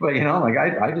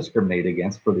I discriminate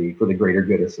against for the greater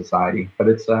good of society. But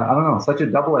it's I don't know, it's such a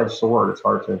double-edged sword. It's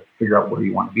hard to figure out where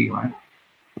you want to be, right?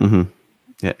 Mm-hmm.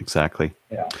 Yeah, exactly.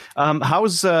 Yeah.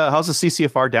 How's the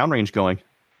CCFR downrange going?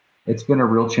 It's been a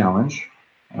real challenge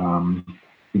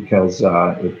because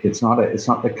it's not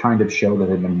the kind of show that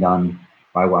had been done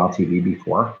by Wild TV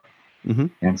before. Mm-hmm.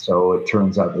 And so it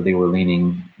turns out that they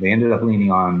ended up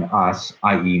leaning on us,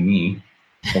 i.e. me,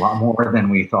 a lot more than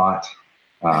we thought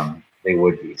they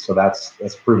would be. So that's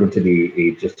proven to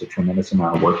be just a tremendous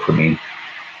amount of work for me.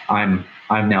 I'm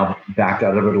now backed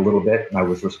out of it a little bit, and I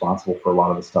was responsible for a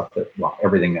lot of the stuff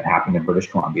everything that happened in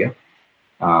British Columbia.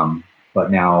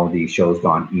 But now the show's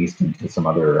gone east into some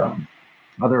other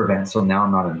events, so now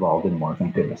I'm not involved anymore,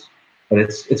 thank goodness. But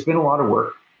it's been a lot of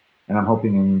work, and I'm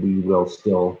hoping we will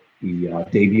still be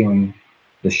debuting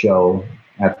the show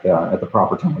at the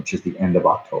proper time, which is the end of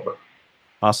October.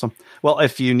 Awesome. Well,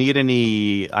 if you need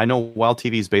any, I know Wild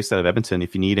TV is based out of Edmonton.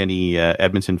 If you need any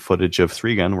Edmonton footage of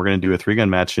 3-Gun, we're going to do a 3-Gun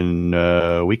match in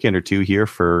a weekend or two here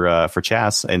for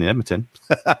Chas in Edmonton.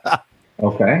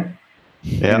 Okay.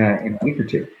 Yeah. In a week or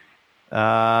two.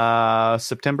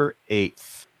 September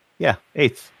 8th. Yeah,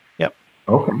 8th. Yep.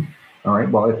 Okay. All right.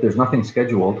 Well, if there's nothing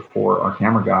scheduled for our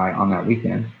camera guy on that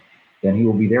weekend, then he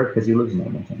will be there because he lives in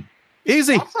Edmonton.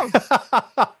 Easy. Awesome.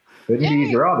 Couldn't be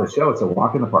easier. Oh, the show, it's a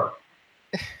walk in the park.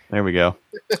 There we go.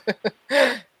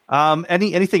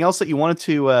 Anything else that you wanted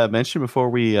to mention before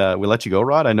we let you go,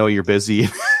 Rod? I know you're busy.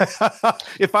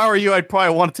 If I were you, I'd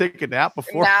probably want to take a nap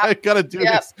before I got to do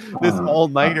this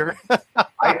all-nighter.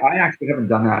 I actually haven't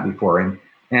done that before, and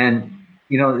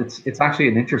it's actually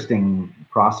an interesting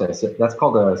process. That's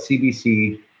called a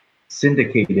CBC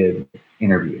syndicated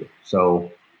interview. So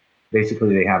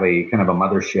basically, they have a kind of a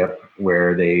mothership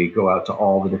where they go out to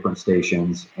all the different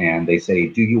stations and they say,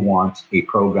 do you want a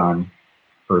pro-gun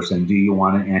person? Do you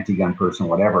want an anti-gun person?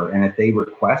 Whatever. And if they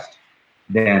request,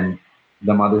 then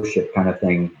the mothership kind of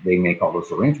thing, they make all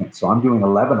those arrangements. So I'm doing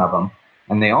 11 of them.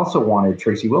 And they also wanted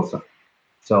Tracy Wilson.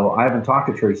 So I haven't talked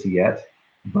to Tracy yet,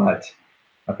 but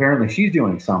apparently she's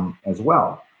doing some as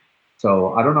well.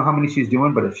 So I don't know how many she's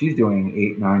doing, but if she's doing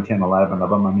 8, 9, 10, 11 of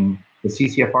them, I mean, the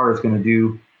CCFR is going to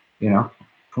do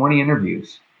 20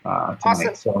 interviews tonight.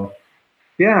 Awesome. So,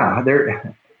 yeah,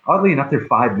 oddly enough, they're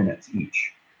 5 minutes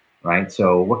each, right?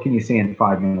 So what can you say in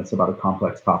 5 minutes about a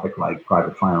complex topic like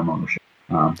private firearm ownership?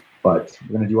 But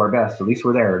we're going to do our best. At least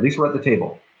we're there. At least we're at the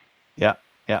table. Yeah.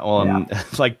 Yeah. Well,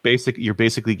 you're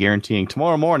basically guaranteeing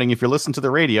tomorrow morning, if you're listening to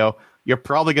the radio, you're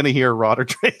probably going to hear Rod or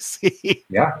Tracy.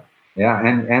 Yeah. Yeah,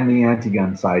 and the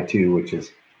anti-gun side too, which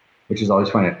is always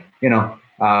fun.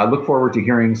 Look forward to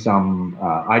hearing some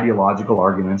ideological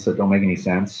arguments that don't make any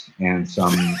sense and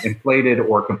some inflated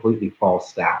or completely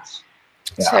false stats.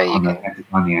 So you on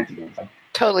can the anti-gun side.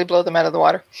 totally blow them out of the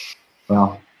water.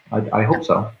 Well, I hope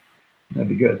so. That'd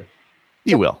be good.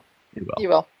 You will. You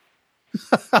will.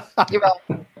 You will.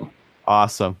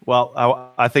 Awesome.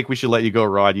 Well, I think we should let you go,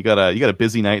 Rod. You got a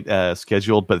busy night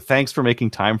scheduled, but thanks for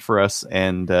making time for us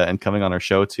and coming on our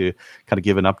show to kind of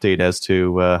give an update as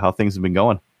to how things have been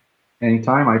going.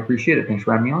 Anytime. I appreciate it. Thanks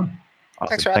for having me on.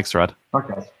 Awesome. Thanks, Rod.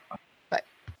 Okay, guys. Bye.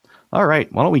 All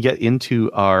right. Why don't we get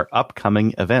into our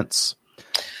upcoming events?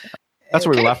 That's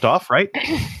where we left off, right?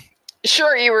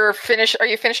 Sure. You were finished. Are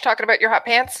you finished talking about your hot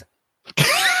pants?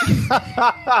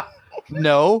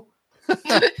 No.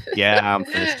 Yeah, I'm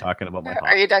finished talking about my hot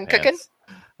Are you done pants. cooking?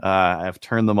 I've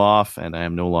turned them off, and I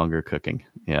am no longer cooking.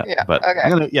 Yeah, but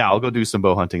okay. I'll go do some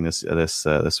bow hunting this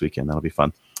weekend. That'll be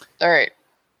fun. All right.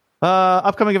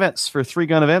 Upcoming events for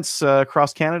 3-Gun events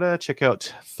across Canada. Check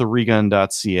out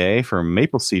 3gun.ca. For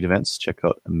Maple Seed events, check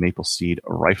out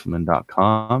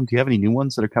mapleseedrifleman.com. Do you have any new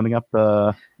ones that are coming up?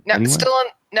 No, anywhere?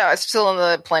 it's still in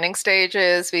the planning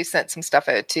stages. We sent some stuff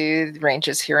out to the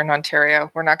ranges here in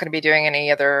Ontario. We're not going to be doing any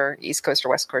other East Coast or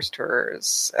West Coast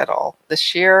tours at all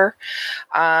this year.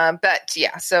 But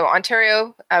yeah, so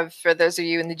Ontario, for those of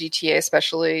you in the GTA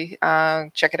especially,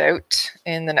 check it out.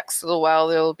 In the next little while,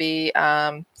 there will be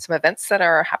some events that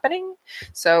are happening.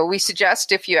 So we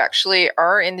suggest if you actually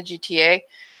are in the GTA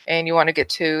and you want to get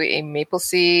to a Maple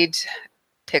Seed,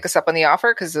 take us up on the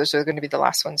offer, because those are going to be the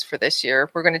last ones for this year.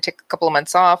 We're going to take a couple of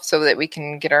months off so that we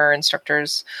can get our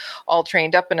instructors all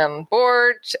trained up and on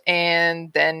board,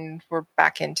 and then we're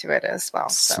back into it as well.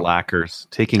 So. Slackers,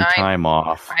 taking time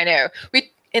off. I know.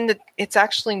 It's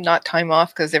actually not time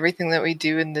off, because everything that we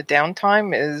do in the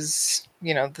downtime is,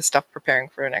 the stuff preparing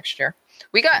for next year.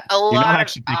 We got a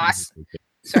lot of awesome.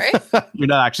 Sorry? You're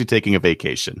not actually taking a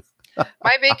vacation.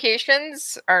 My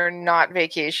vacations are not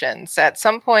vacations. At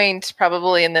some point,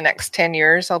 probably in the next 10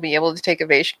 years, I'll be able to take a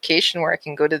vacation where I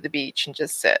can go to the beach and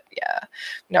just sit. Yeah.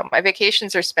 No, my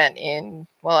vacations are spent in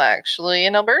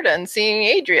Alberta and seeing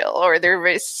Adriel, or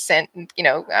they're sent,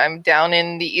 I'm down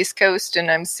in the East Coast and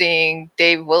I'm seeing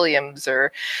Dave Williams,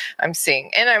 or I'm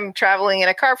traveling in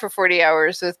a car for 40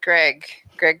 hours with Greg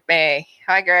May.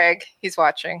 Hi, Greg. He's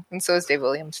watching. And so is Dave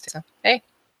Williams too. So, hey.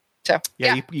 So,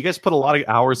 yeah. You guys put a lot of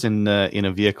hours in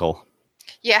a vehicle.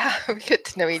 Yeah, we get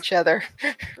to know each other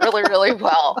really, really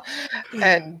well,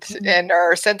 and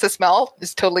our sense of smell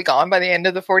is totally gone by the end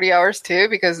of the 40 hours too,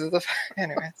 because of the.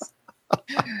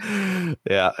 Anyways.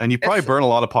 Yeah, and you probably burn a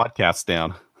lot of podcasts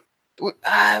down.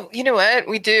 You know what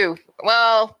we do?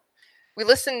 Well, we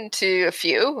listen to a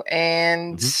few,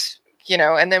 and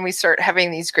and then we start having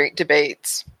these great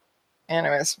debates.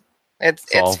 Anyways. It's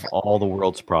all the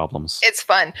world's problems. It's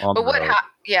fun. But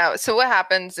so what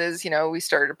happens is, we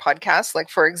started a podcast, like,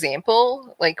 for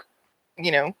example,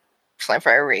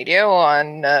 Slamfire Radio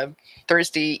on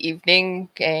Thursday evening,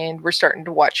 and we're starting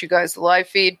to watch you guys the live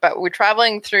feed, but we're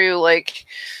traveling through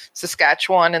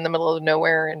Saskatchewan in the middle of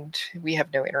nowhere, and we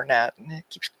have no internet, and it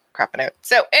keeps crapping out.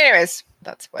 So anyways,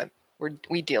 that's what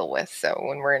we deal with. So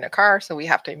when we're in a car, so we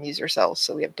have to amuse ourselves,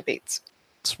 so we have debates.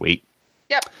 Sweet.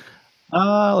 Yep.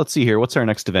 Let's see here. What's our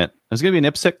next event? There's going to be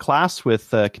an IPSC class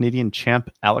with Canadian champ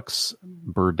Alex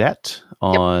Burdett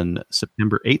on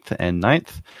September 8th and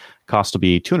 9th. Cost will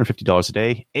be $250 a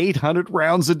day, 800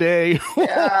 rounds a day. Yeah,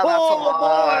 that's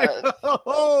a lot.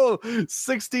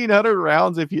 1,600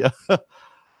 rounds if you...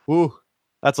 Ooh,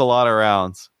 that's a lot of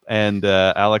rounds. And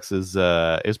Alex is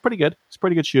pretty good. He's a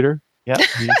pretty good shooter. Yeah,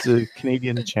 he's a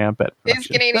Canadian champ at production. He's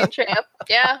Canadian champ.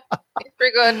 Yeah, he's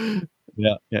pretty good.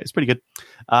 Yeah, it's pretty good.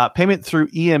 Payment through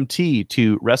EMT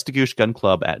to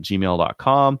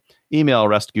restigouchegunclub@gmail.com. Email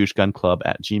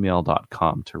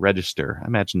restigouchegunclub@gmail.com to register. I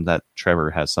imagine that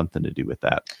Trevor has something to do with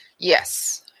that.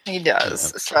 Yes, he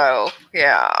does. Yeah. So,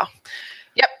 yeah.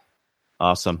 Yep.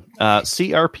 Awesome.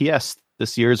 CRPS,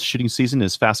 this year's shooting season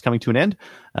is fast coming to an end.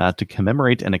 To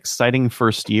commemorate an exciting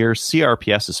first year,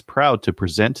 CRPS is proud to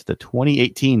present the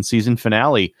 2018 season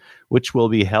finale, which will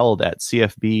be held at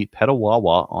CFB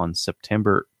Petawawa on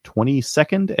September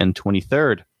 22nd and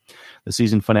 23rd. The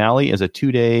season finale is a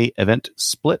 2-day event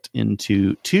split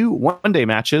into 2 one-day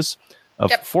matches of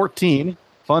 14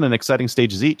 fun and exciting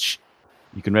stages each.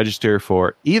 You can register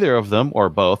for either of them or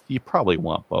both. You probably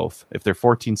want both. If they're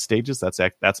 14 stages, that's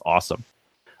awesome.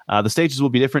 The stages will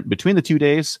be different between the 2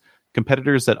 days.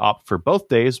 Competitors that opt for both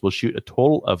days will shoot a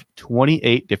total of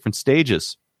 28 different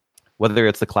stages. Whether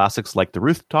it's the classics like the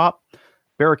rooftop,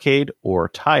 barricade, or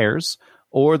tires,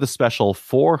 or the special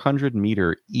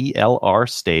 400-meter ELR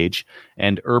stage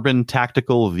and urban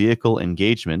tactical vehicle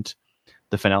engagement.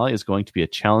 The finale is going to be a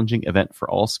challenging event for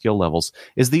all skill levels.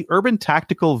 Is the urban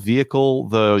tactical vehicle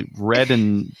the red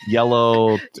and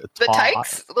yellow? The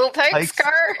Tykes? Little Tykes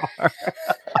car?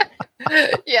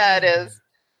 Yeah, it is.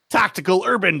 Tactical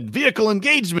urban vehicle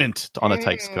engagement on a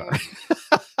Tykes car.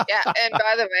 Yeah, and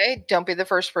by the way, don't be the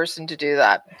first person to do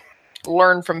that.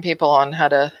 Learn from people on how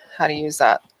to use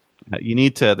that. You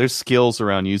need to. There's skills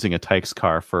around using a Tykes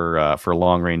car for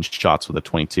long range shots with a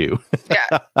 22.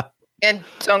 Yeah, and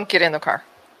don't get in the car.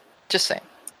 Just saying.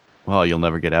 Well, you'll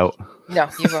never get out. No,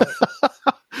 you won't.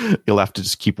 You'll have to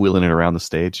just keep wheeling it around the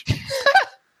stage.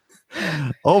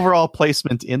 Overall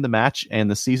placement in the match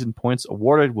and the season points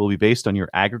awarded will be based on your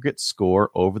aggregate score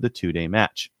over the 2-day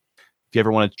match. If you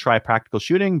ever wanted to try practical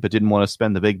shooting but didn't want to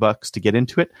spend the big bucks to get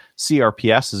into it,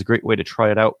 CRPS is a great way to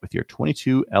try it out with your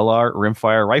 22 LR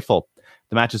rimfire rifle.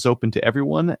 The match is open to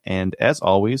everyone, and as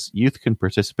always, youth can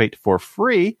participate for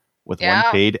free with one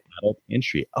paid adult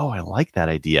entry. Oh, I like that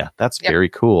idea. That's very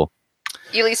cool.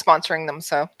 Ely's sponsoring them,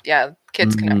 so yeah,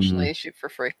 kids can actually shoot for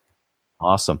free.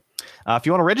 Awesome. If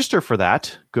you want to register for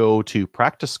that, go to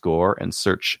Practice Score and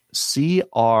search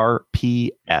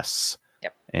CRPS.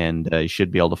 Yep. And you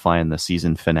should be able to find the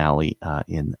season finale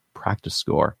in Practice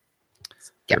Score.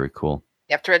 Very cool.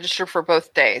 You have to register for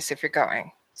both days if you're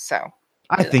going. So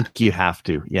I think you have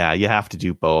to. Yeah, you have to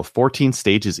do both. 14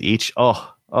 stages each.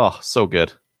 Oh, so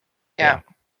good.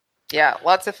 Yeah,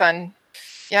 lots of fun.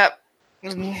 Yep.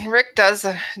 Rick does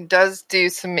do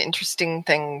some interesting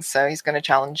things, so he's going to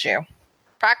challenge you.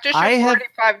 Practice your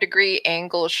 45-degree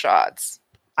angle shots.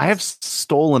 I have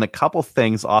stolen a couple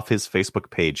things off his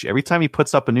Facebook page. Every time he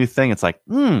puts up a new thing, it's like,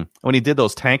 when he did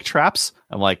those tank traps,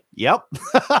 I'm like, yep,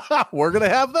 we're going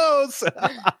to have those.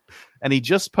 And he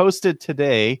just posted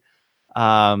today,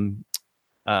 not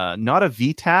a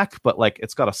VTAC, but like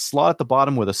it's got a slot at the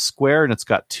bottom with a square and it's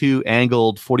got two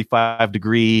angled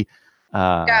 45-degree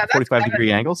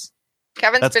 45-degree angles.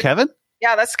 Kevin?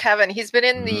 Yeah, that's Kevin. He's been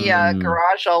in the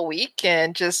garage all week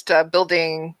and just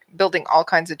building all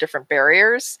kinds of different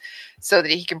barriers so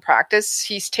that he can practice.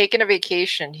 He's taken a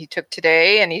vacation. He took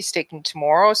today and he's taking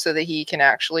tomorrow so that he can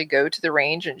actually go to the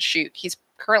range and shoot. He's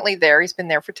currently there. He's been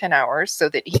there for 10 hours so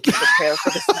that he can prepare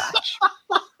for this match.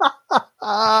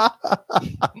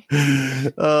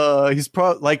 He's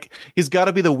probably like, he's got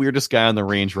to be the weirdest guy on the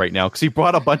range right now because he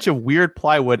brought a bunch of weird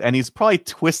plywood and he's probably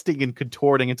twisting and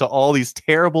contorting into all these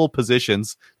terrible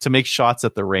positions to make shots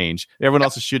at the range. Everyone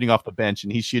else is shooting off the bench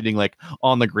and he's shooting like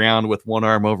on the ground with one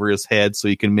arm over his head so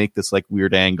he can make this like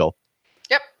weird angle.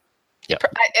 Yep.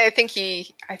 I think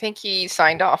he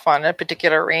signed off on a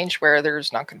particular range where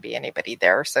there's not going to be anybody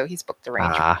there, so he's booked the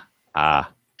range. Yeah,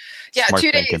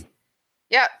 2 days.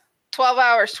 Yeah, 12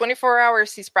 hours, 24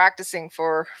 hours he's practicing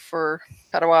for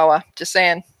Petawawa. Just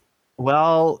saying.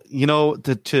 Well,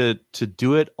 to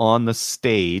do it on the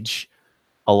stage,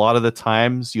 a lot of the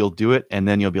times you'll do it and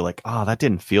then you'll be like, oh, that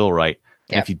didn't feel right.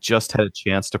 And if you just had a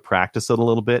chance to practice it a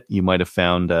little bit, you might have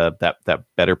found that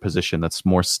better position that's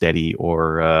more steady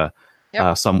or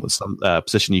some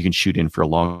position you can shoot in for a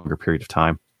longer period of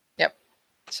time. Yep.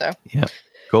 So. Yeah.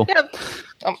 Cool. Yep.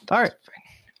 All right.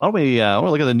 Why don't we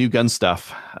look at the new gun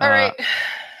stuff? All right.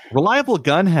 Reliable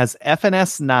Gun has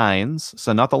FNS 9s,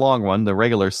 so not the long one, the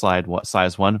regular size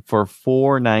one, for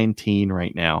 $4.19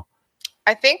 right now.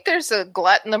 I think there's a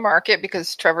glut in the market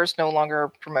because Trevor's no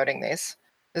longer promoting these.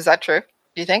 Is that true?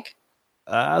 Do you think?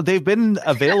 They've been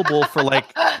available for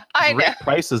like great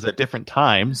prices at different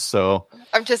times. So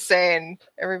I'm just saying,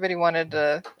 everybody wanted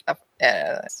to.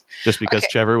 Just because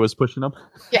Trevor was pushing them.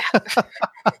 Yeah.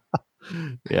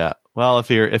 Yeah. Well, if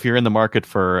you're in the market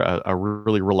for a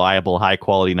really reliable, high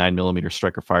quality 9mm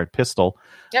striker fired pistol,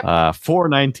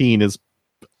 $4.19 is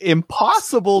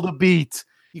impossible to beat.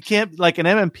 You can't, like, an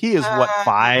MMP is what,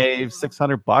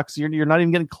 $500-$600? You're not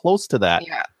even getting close to that.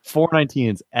 Yeah.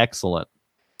 $4.19 is excellent.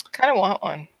 Kind of want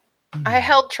one. I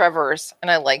held Trevor's and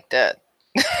I liked it.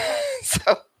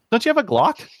 So. Don't you have a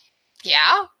Glock?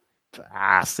 Yeah.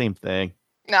 Same thing.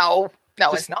 No,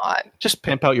 it's not. Just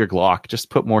pimp out your Glock. Just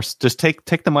put more. Just take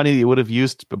the money that you would have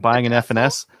used buying an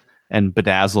FNS and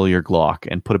bedazzle your Glock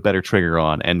and put a better trigger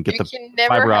on and get the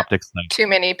fiber optics. Too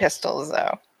many pistols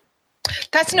though.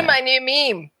 That's my new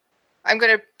meme. I'm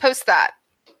going to post that.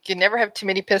 You never have too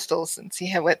many pistols and see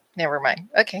how it. Never mind.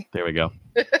 Okay. There we go.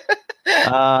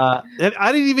 I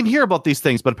didn't even hear about these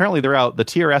things, but apparently they're out. The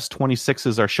TRS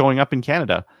 26s are showing up in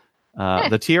Canada.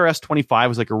 The TRS 25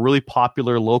 was like a really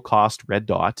popular low cost red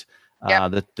dot.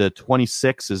 The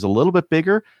 26 is a little bit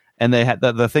bigger, and they had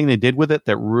the thing they did with it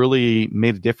that really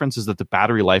made a difference is that the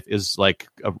battery life is like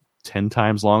 10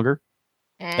 times longer.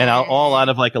 And all out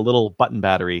of like a little button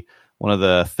battery, one of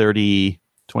the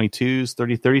 3022s,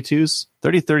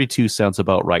 3032 sounds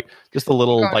about right. Just a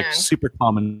little like super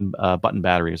common button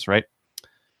batteries, right?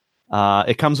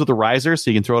 It comes with a riser, so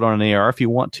you can throw it on an AR if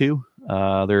you want to.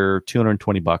 They're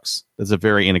 $220. That's a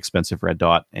very inexpensive red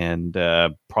dot, and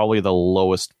probably the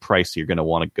lowest price you're going to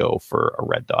want to go for a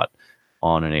red dot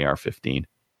on an AR-15.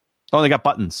 Oh, they got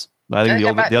buttons. I think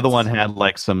the other one had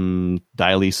like some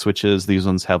dial-y switches. These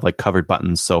ones have like covered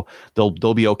buttons, so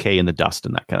they'll be okay in the dust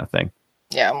and that kind of thing.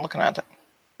 Yeah, I'm looking at it.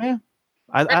 Yeah,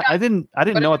 I didn't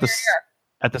know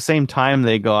at the same time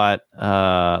they got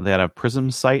they had a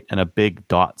prism sight and a big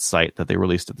dot sight that they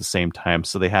released at the same time.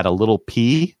 So they had a little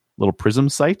prism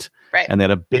sight, right, and they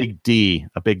had a big D,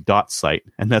 a big dot sight,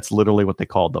 and that's literally what they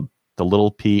called them: the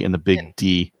little P and the big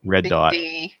D, red dot.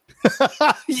 D.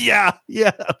 yeah,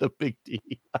 the big D.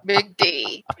 Big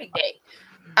D.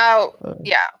 Oh,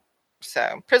 yeah.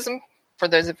 So Prism, for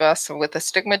those of us with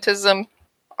astigmatism,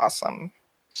 awesome.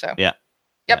 So yeah.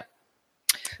 Yep.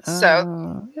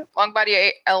 So long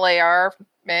body LAR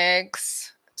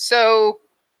mags. So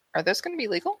are those going to be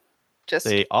legal?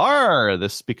 They are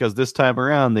because this time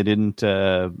around they didn't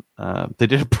they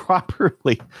did it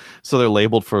properly, so they're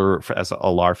labeled for as a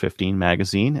LAR-15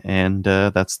 magazine, and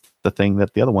that's the thing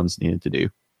that the other ones needed to do.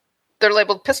 They're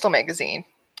labeled pistol magazine.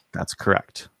 That's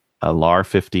correct, a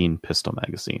LAR-15 pistol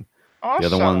magazine.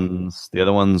 Awesome. The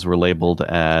other ones were labeled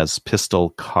as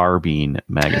pistol carbine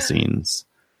magazines.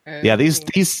 Yeah,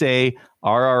 these say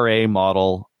RRA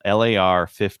model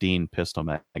LAR-15 pistol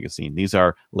magazine. These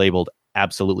are labeled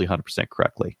absolutely 100%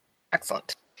 correctly.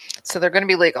 Excellent. So they're going to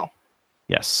be legal.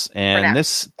 Yes, and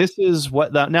this is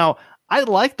what now. I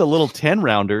like the little 10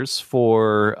 rounders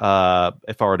for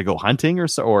if I were to go hunting or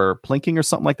plinking or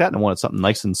something like that, and I wanted something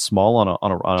nice and small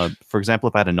on a for example,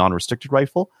 if I had a non-restricted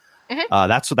rifle,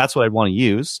 that's what I'd want to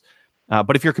use.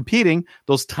 But if you're competing,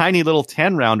 those tiny little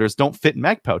 10 rounders don't fit in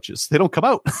mag pouches. They don't come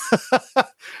out.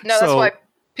 No, that's why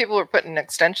people were putting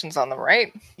extensions on them,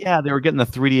 right? Yeah, they were getting the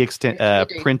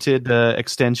 3D printed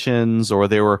extensions, or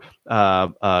they were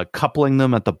coupling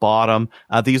them at the bottom.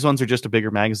 These ones are just a bigger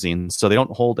magazine, so they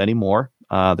don't hold any more.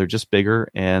 They're just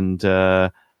bigger, and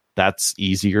that's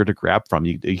easier to grab from.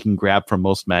 You can grab from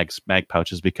most mag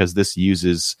pouches because this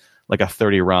uses like a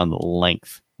 30 round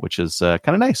length, which is kind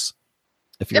of nice.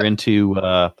 If you're into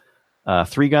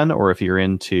 3-gun, or if you're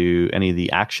into any of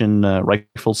the action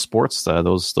rifle sports,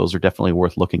 those are definitely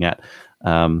worth looking at.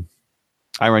 Iron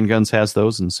Guns has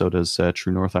those, and so does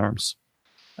True North Arms.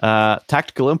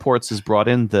 Tactical Imports has brought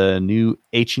in the new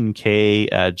H&K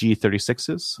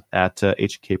G36s at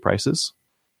H&K prices,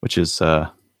 which is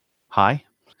high.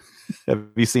 Have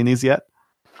you seen these yet?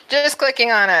 Just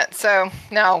clicking on it. So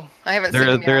no, I haven't seen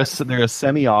them yet. They're a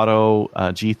semi-auto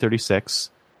G36.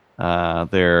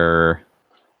 They're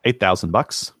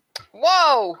 $8,000.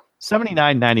 Whoa!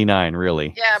 $79.99,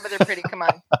 really. Yeah, but they're pretty. Come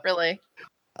on, really.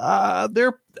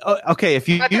 They're okay. If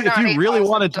you really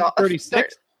want a G36,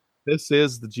 this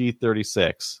is the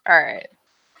G36. All right.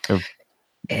 They're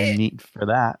neat for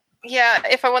that. Yeah,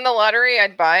 if I won the lottery,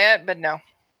 I'd buy it, but no.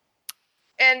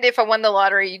 And if I won the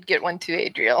lottery, you'd get one too,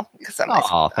 Adriel.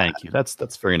 Oh, thank you.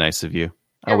 That's very nice of you.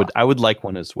 I would like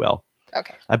one as well.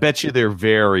 Okay. I bet you they're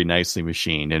very nicely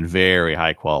machined and very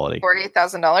high quality.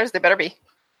 $48,000. They better be.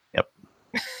 Yep.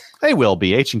 They will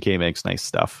be. H&K makes nice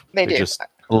stuff. They're do. Just a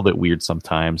little bit weird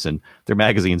sometimes, and their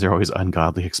magazines are always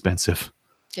ungodly expensive.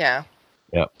 Yeah.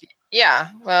 Yep. Yeah.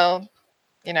 Well,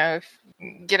 if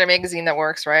you get a magazine that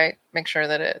works, right? Make sure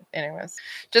that it, anyways.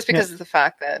 Just because of the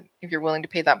fact that if you're willing to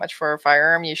pay that much for a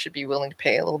firearm, you should be willing to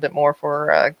pay a little bit more for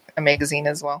a magazine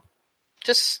as well.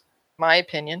 Just my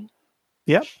opinion.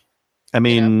 Yep. I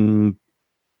mean,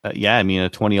 a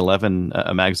 2011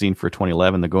 a magazine for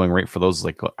 2011, the going rate for those is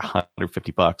like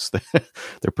 $150.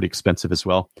 They're pretty expensive as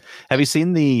well. Have you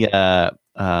seen the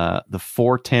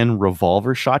 410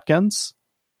 revolver shotguns?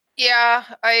 Yeah,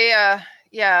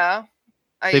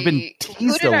 They've been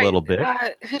teased a little bit.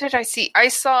 Who did I see? I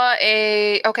saw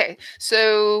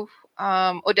so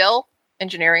Odell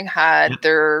Engineering had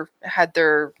their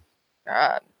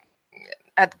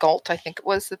at Galt, I think it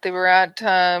was, that they were at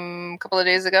a couple of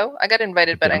days ago. I got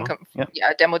invited, but I didn't come.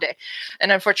 Yeah, demo day.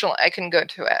 And unfortunately, I couldn't go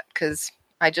to it because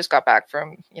I just got back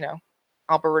from,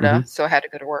 Alberta, so I had to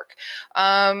go to work.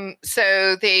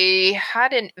 So they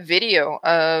had a video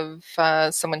of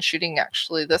someone shooting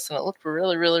actually this, and it looked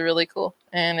really, really, really cool.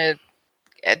 And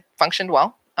it functioned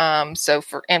well. So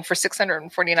for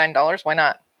 $649, why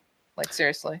not? Like,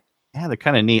 seriously. Yeah, they're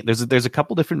kind of neat. There's a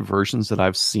couple different versions that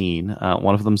I've seen.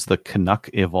 One of them's the Canuck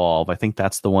Evolve. I think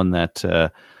that's the one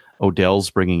that Odell's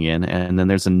bringing in, and then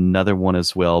there's another one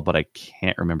as well, but I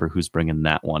can't remember who's bringing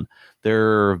that one.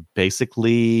 They're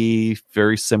basically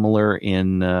very similar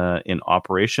in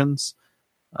operations.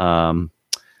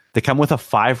 They come with a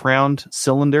 5-round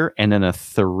cylinder and then a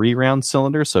 3-round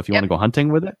cylinder. So if you want to go hunting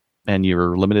with it and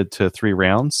you're limited to 3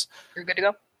 rounds, you're good to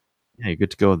go. Yeah, you're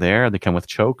good to go there. They come with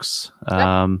chokes.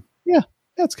 Yep. Yeah,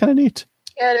 it's kind of neat.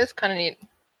 Yeah, it is kind of neat. Do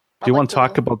you want to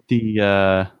talk about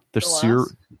the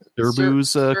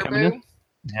Cerbus coming in?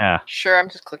 Yeah. Sure, I'm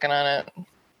just clicking on it.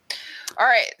 All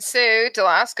right, so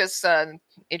Dalascus,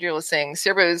 Adriel was saying,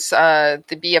 Cerbus,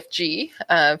 the BFG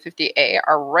 50A,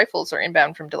 our rifles are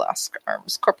inbound from Dalasc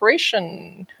Arms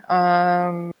Corporation.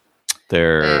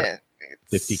 They're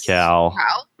 50 cal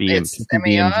BMG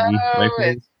rifles.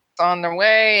 It's on their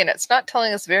way, and it's not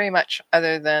telling us very much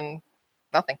other than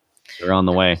nothing. They're on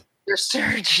the way. They're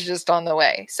just on the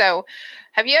way. So,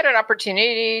 have you had an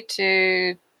opportunity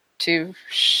to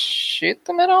shoot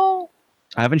them at all?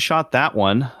 I haven't shot that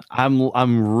one.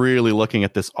 I'm really looking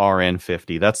at this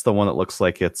RN50. That's the one that looks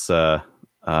like it's well,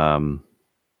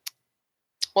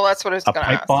 that's what I was going to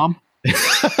ask. Pipe bomb.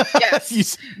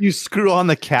 Yes. you screw on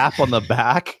the cap on the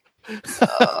back.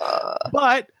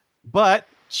 But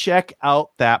check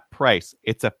out that price.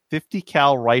 It's a 50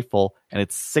 cal rifle and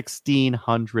it's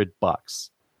 $1,600.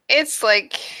 It's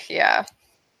like, yeah,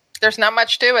 there's not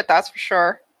much to it. That's for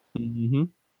sure. Mm-hmm.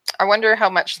 I wonder how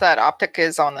much that optic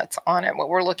is that's on it. What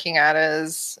we're looking at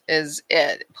is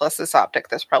it plus this optic.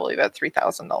 There's probably about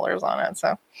 $3,000 on it.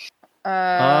 So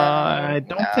I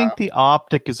don't think the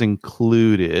optic is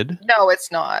included. No,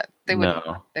 it's not. They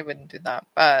wouldn't do that.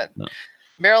 But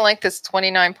barrel length is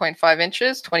 29.5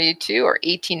 inches, 22 or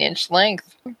 18-inch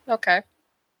length. Okay.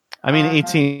 I mean,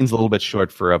 18 is a little bit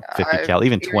short for a 50 cal.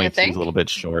 Even 22 is a little bit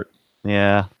short.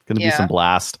 Yeah, going to be some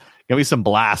blast. Going to be some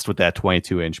blast with that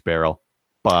 22-inch barrel.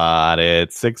 But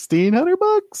it's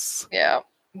 $1,600. Yeah.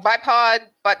 Bipod,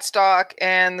 buttstock,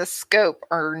 and the scope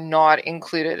are not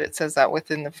included. It says that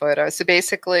within the photo. So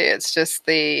basically, it's just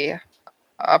the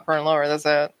upper and lower. That's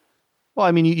it. Well,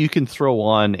 I mean, you can throw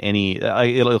on any.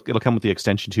 It'll come with the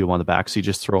extension tube on the back, so you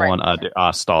just throw on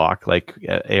a stock. Like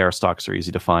AR stocks are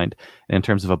easy to find. And in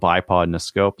terms of a bipod and a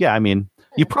scope, yeah, I mean,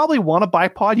 you probably want a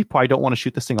bipod. You probably don't want to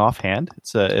shoot this thing offhand.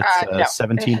 It's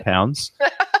 17 pounds.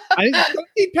 I think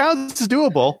 17 pounds is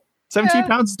doable. 17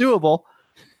 pounds is doable.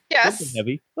 Yes. A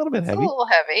little bit heavy. A little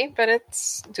heavy, but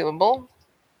it's doable.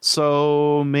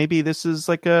 So maybe this is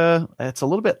it's a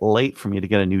little bit late for me to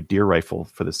get a new deer rifle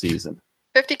for the season.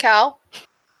 50 cal?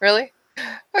 Really?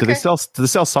 Okay. Do they sell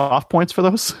soft points for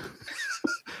those?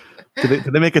 do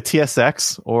they make a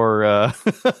TSX or I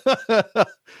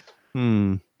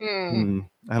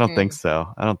don't think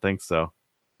so.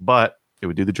 But it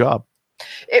would do the job.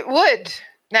 It would.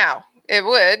 Now, it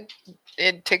would.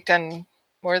 It'd take down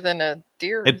more than a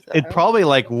deer. It probably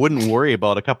wouldn't worry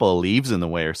about a couple of leaves in the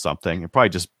way or something. It'd probably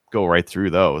just go right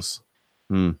through those.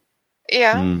 Yeah.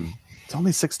 It's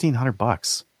only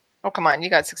 $1,600. Oh, come on. You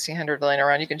got $1,600 laying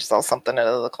around. You can just sell something out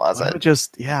of the closet.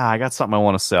 I got something I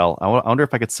want to sell. I wonder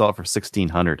if I could sell it for $1,600.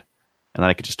 And then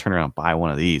I could just turn around and buy one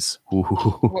of these. Ooh.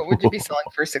 What would you be selling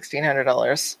for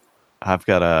 $1,600? I've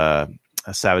got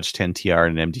a Savage 10 TR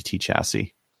and an MDT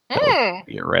chassis.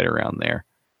 You're right around there.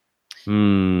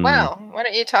 Well, why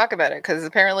don't you talk about it? Because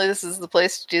apparently this is the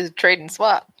place to do trade and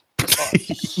swap.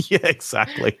 Yeah,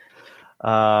 exactly.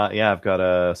 I've got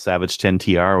a Savage 10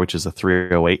 TR, which is a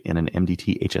 308 and an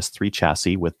MDT HS3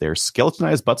 chassis with their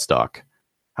skeletonized buttstock.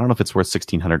 I don't know if it's worth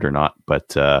 $1,600 or not,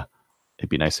 but it'd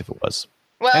be nice if it was.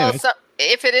 Well, anyways.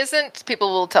 If it isn't,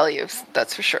 people will tell you.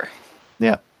 That's for sure.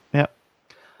 Yeah.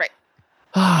 Right.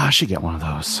 I should get one of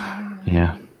those.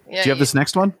 Yeah. Do you have this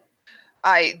next one?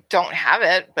 I don't have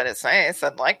it, but it's nice.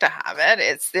 I'd like to have it.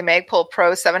 It's the Magpul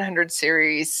Pro 700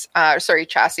 series,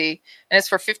 chassis, and it's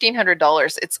for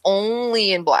 $1,500. It's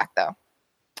only in black, though.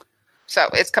 So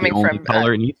it's coming from the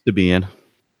color it needs to be in.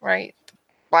 Right.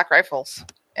 Black rifles.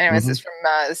 Anyways, it's from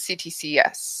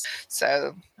CTCS.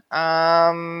 So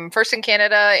first in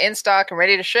Canada, in stock and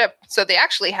ready to ship. So they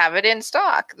actually have it in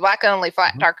stock. Black only,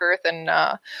 flat, dark earth, and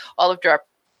olive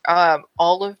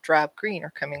drab green are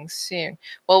coming soon.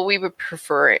 Well, we would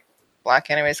prefer it black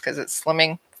anyways because it's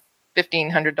slimming.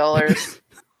 $1,500.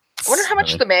 I wonder how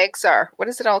much the mags are. What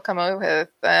does it all come out with?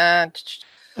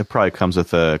 It probably comes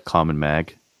with a common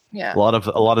mag. Yeah, a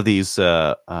lot of these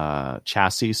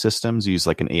chassis systems use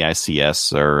like an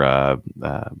AICS or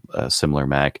a similar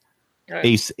mag.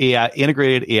 Right.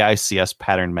 Integrated AICS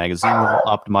pattern magazine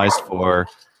optimized for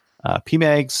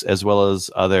PMags as well as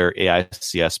other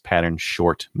AICS pattern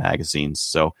short magazines.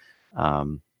 So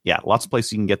yeah, lots of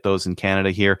places you can get those in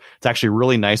Canada here. It's actually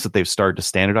really nice that they've started to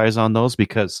standardize on those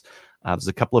because there's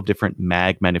a couple of different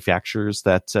mag manufacturers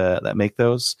that make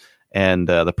those. And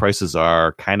the prices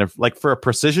are kind of like for a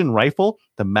precision rifle,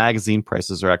 the magazine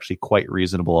prices are actually quite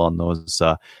reasonable on those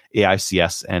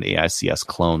AICS and AICS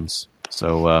clones.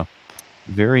 So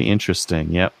very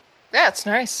interesting. Yep. Yeah, it's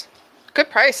nice. Good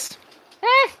price.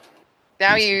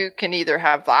 Now you can either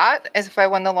have that as if I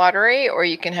won the lottery, or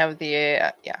you can have the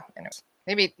anyways.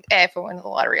 Maybe if I win the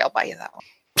lottery, I'll buy you that one.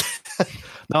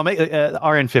 No, make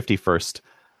RN50 first.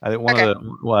 I think one of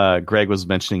the Greg was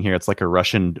mentioning here, it's like a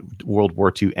Russian World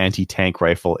War II anti-tank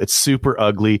rifle. It's super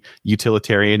ugly,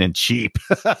 utilitarian, and cheap.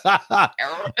 And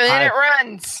it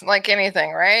runs like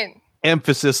anything, right?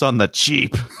 Emphasis on the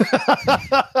cheap.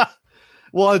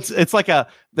 Well, it's like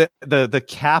the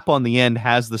cap on the end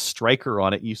has the striker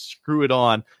on it. You screw it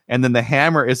on, and then the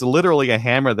hammer is literally a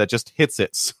hammer that just hits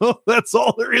it. So that's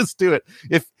all there is to it.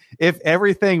 If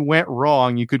everything went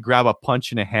wrong, you could grab a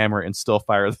punch and a hammer and still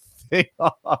fire the thing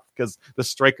off because the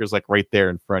striker's like right there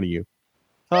in front of you.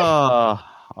 All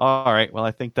right. Well,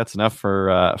 I think that's enough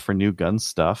for new gun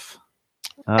stuff.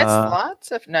 It's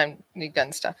lots of new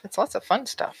gun stuff. It's lots of fun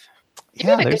stuff. You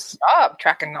Yeah, did a good there's- job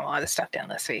tracking a lot of stuff down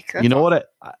this week. You know what?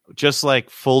 Just like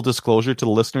full disclosure to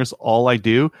the listeners, all I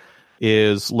do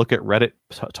is look at Reddit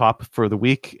top for the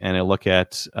week, and I look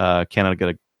at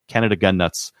Canada Gun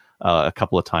Nuts a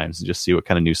couple of times and just see what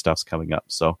kind of new stuff's coming up.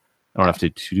 So I don't have to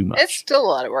do much. It's still a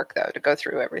lot of work though to go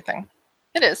through everything.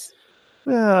 It is.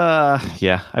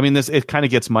 Yeah. I mean, it kind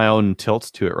of gets my own tilt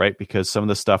to it, right? Because some of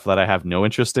the stuff that I have no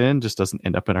interest in just doesn't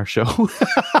end up in our show.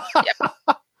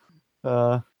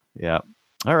 Yeah.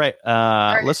 All right.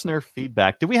 Listener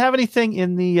feedback. Do we have anything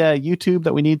in the YouTube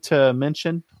that we need to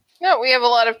mention? No, we have a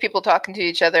lot of people talking to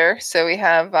each other. So we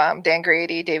have Dan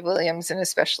Grady, Dave Williams, and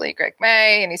especially Greg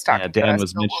May, and he's talking. Dan to us.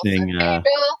 was Bill mentioning Wilson. Hey,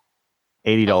 Bill.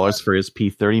 $80 for his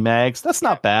P30 mags. That's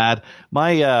not bad.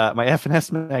 My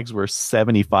FNS mags were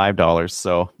 $75,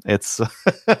 so it's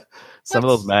some of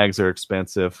those mags are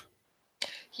expensive.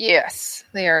 Yes,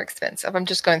 they are expensive. I'm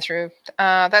just going through.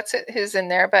 That's it. Who's in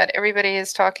there? But everybody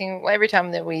is talking every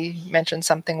time that we mention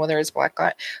something, whether it's Black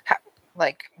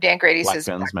like Dan Grady Black says,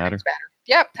 guns matter.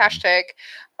 Yep, hashtag.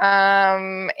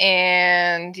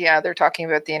 And yeah, they're talking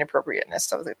about the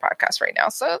inappropriateness of the podcast right now.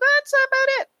 So that's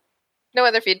about it. No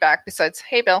other feedback besides,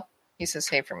 hey, Bill. He says,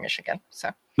 hey, from Michigan.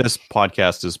 So This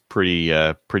podcast is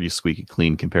pretty squeaky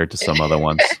clean compared to some other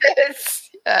ones.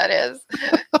 Yeah, it is.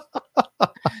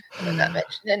 I'm not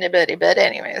mentioning anybody, but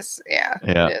anyways, yeah.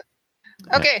 Yeah.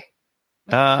 Okay.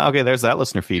 Okay, there's that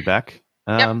listener feedback.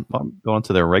 Well, going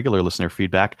to the regular listener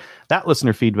feedback. That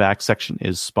listener feedback section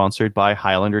is sponsored by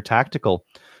Highlander Tactical.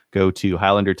 Go to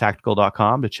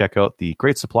highlandertactical.com to check out the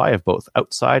great supply of both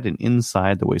outside and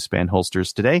inside the waistband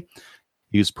holsters today.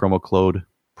 Use promo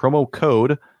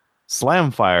code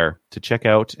SLAMFIRE to check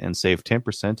out and save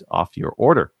 10% off your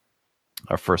order.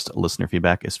 Our first listener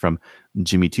feedback is from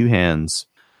Jimmy Two Hands.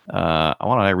 I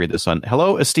want to read this one.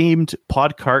 Hello, esteemed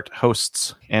Podcart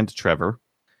hosts and Trevor.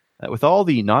 With all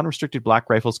the non-restricted black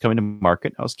rifles coming to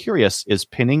market, I was curious, is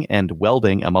pinning and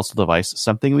welding a muzzle device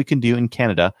something we can do in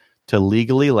Canada to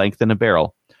legally lengthen a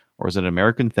barrel? Or is it an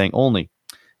American thing only?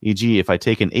 E.g., if I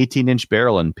take an 18-inch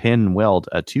barrel and pin and weld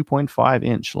a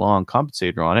 2.5-inch long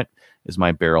compensator on it, is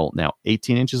my barrel now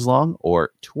 18 inches long or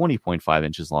 20.5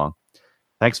 inches long?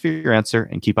 Thanks for your answer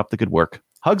and keep up the good work.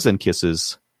 Hugs and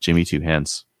kisses, Jimmy Two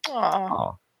Hands.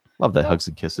 Aww. Love that hugs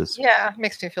and kisses. Yeah,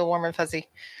 makes me feel warm and fuzzy.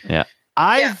 Yeah.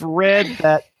 I've read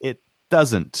that it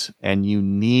doesn't, and you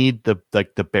need the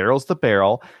barrel's the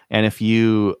barrel, and if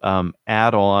you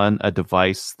add on a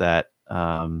device that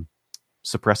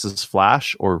suppresses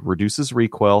flash or reduces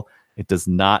recoil, it does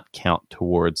not count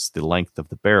towards the length of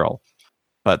the barrel.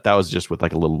 But that was just with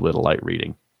like a little bit of light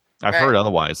reading. I've heard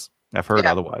otherwise.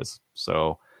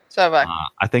 So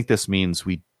I think this means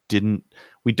we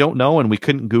don't know, and we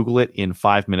couldn't Google it in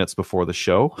 5 minutes before the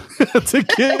show to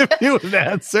give you an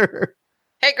answer.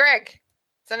 Hey, Greg,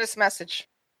 send us a message.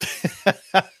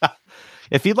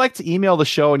 If you'd like to email the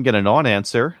show and get a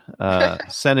non-answer,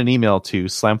 send an email to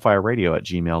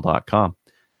slamfireradio@gmail.com.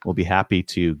 We'll be happy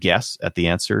to guess at the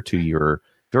answer to your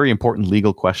very important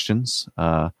legal questions.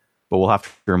 But we'll have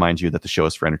to remind you that the show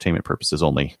is for entertainment purposes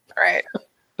only. Right.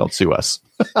 Don't sue us.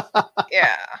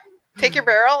 Yeah. Take your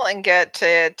barrel and get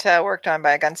it worked on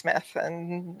by a gunsmith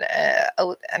and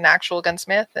an actual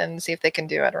gunsmith and see if they can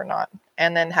do it or not.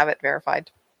 And then have it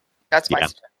verified. That's my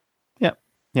suggestion.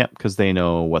 Yeah, because they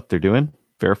know what they're doing.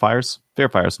 Verifiers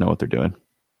know what they're doing.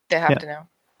 They have to know.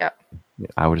 Yeah.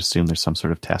 I would assume there's some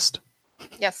sort of test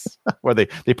Yes. where they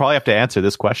probably have to answer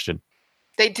this question.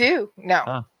 They do.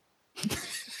 No.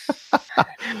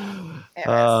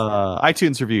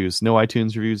 iTunes reviews. No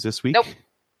iTunes reviews this week. Nope.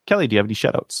 Kelly, do you have any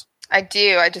shout-outs? I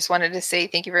do. I just wanted to say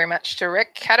thank you very much to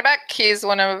Rick Haddock. He's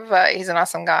he's an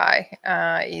awesome guy.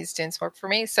 He's doing some work for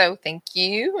me, so thank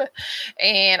you.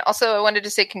 And also, I wanted to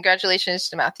say congratulations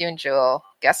to Matthew and Joel.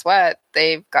 Guess what?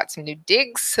 They've got some new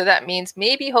digs, so that means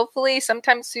maybe, hopefully,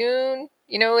 sometime soon,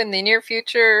 in the near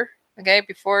future, okay,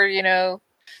 before,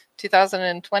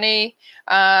 2020,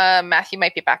 Matthew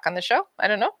might be back on the show. I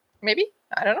don't know. Maybe.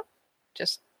 I don't know.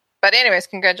 But anyways,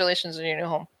 congratulations on your new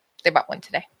home. They bought one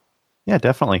today. Yeah,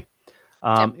 definitely.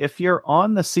 If you're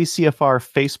on the CCFR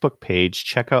Facebook page,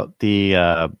 check out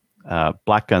the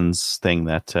Black Guns thing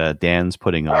that Dan's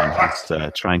putting on. He's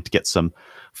trying to get some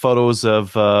photos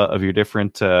of your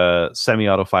different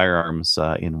semi-auto firearms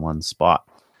in one spot.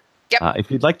 Yep.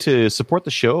 If you'd like to support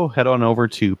the show, head on over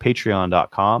to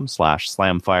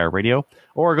patreon.com/slamfireradio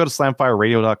or go to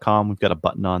slamfireradio.com. We've got a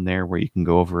button on there where you can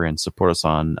go over and support us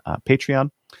on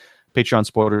Patreon. Patreon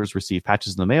supporters receive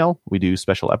patches in the mail. We do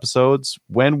special episodes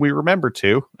when we remember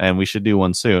to, and we should do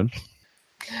one soon.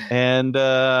 And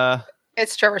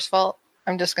it's Trevor's fault.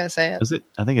 I'm just going to say it. Is it?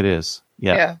 I think it is.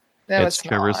 Yeah. It's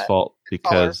Trevor's fault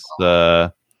because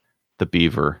the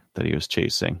beaver that he was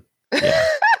chasing. Yeah.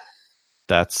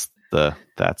 That's the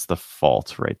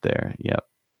fault right there. Yeah.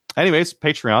 Anyways,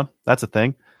 Patreon, that's a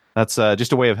thing. That's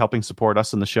just a way of helping support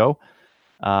us in the show.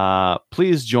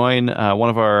 Please join one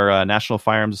of our national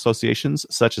firearms associations,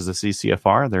 such as the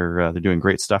CCFR. They're doing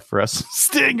great stuff for us,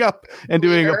 staying up and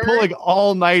pulling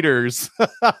all-nighters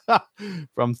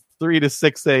from 3 to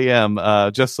 6 a.m.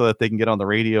 Just so that they can get on the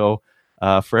radio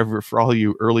for all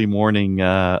you early morning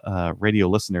radio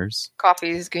listeners. Coffee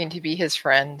is going to be his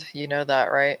friend. You know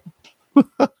that, right?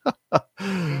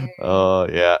 Oh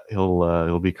yeah,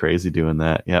 he'll be crazy doing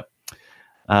that. Yep.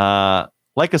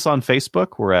 Like us on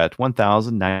Facebook. We're at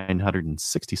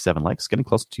 1,967 likes, getting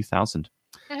close to 2,000.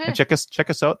 Mm-hmm. And check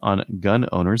us out on Gun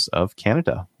Owners of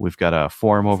Canada. We've got a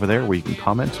forum over there where you can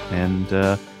comment and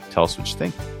tell us what you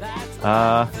think.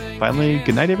 Finally,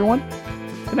 good night, everyone.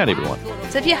 Good night, everyone.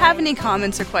 So if you have any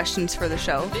comments or questions for the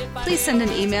show, please send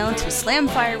an email to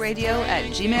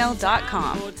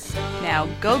slamfireradio@gmail.com. Now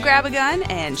go grab a gun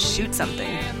and shoot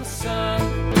something.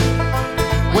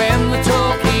 When the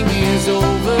talking is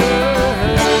over,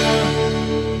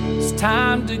 it's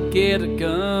time to get a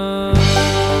gun.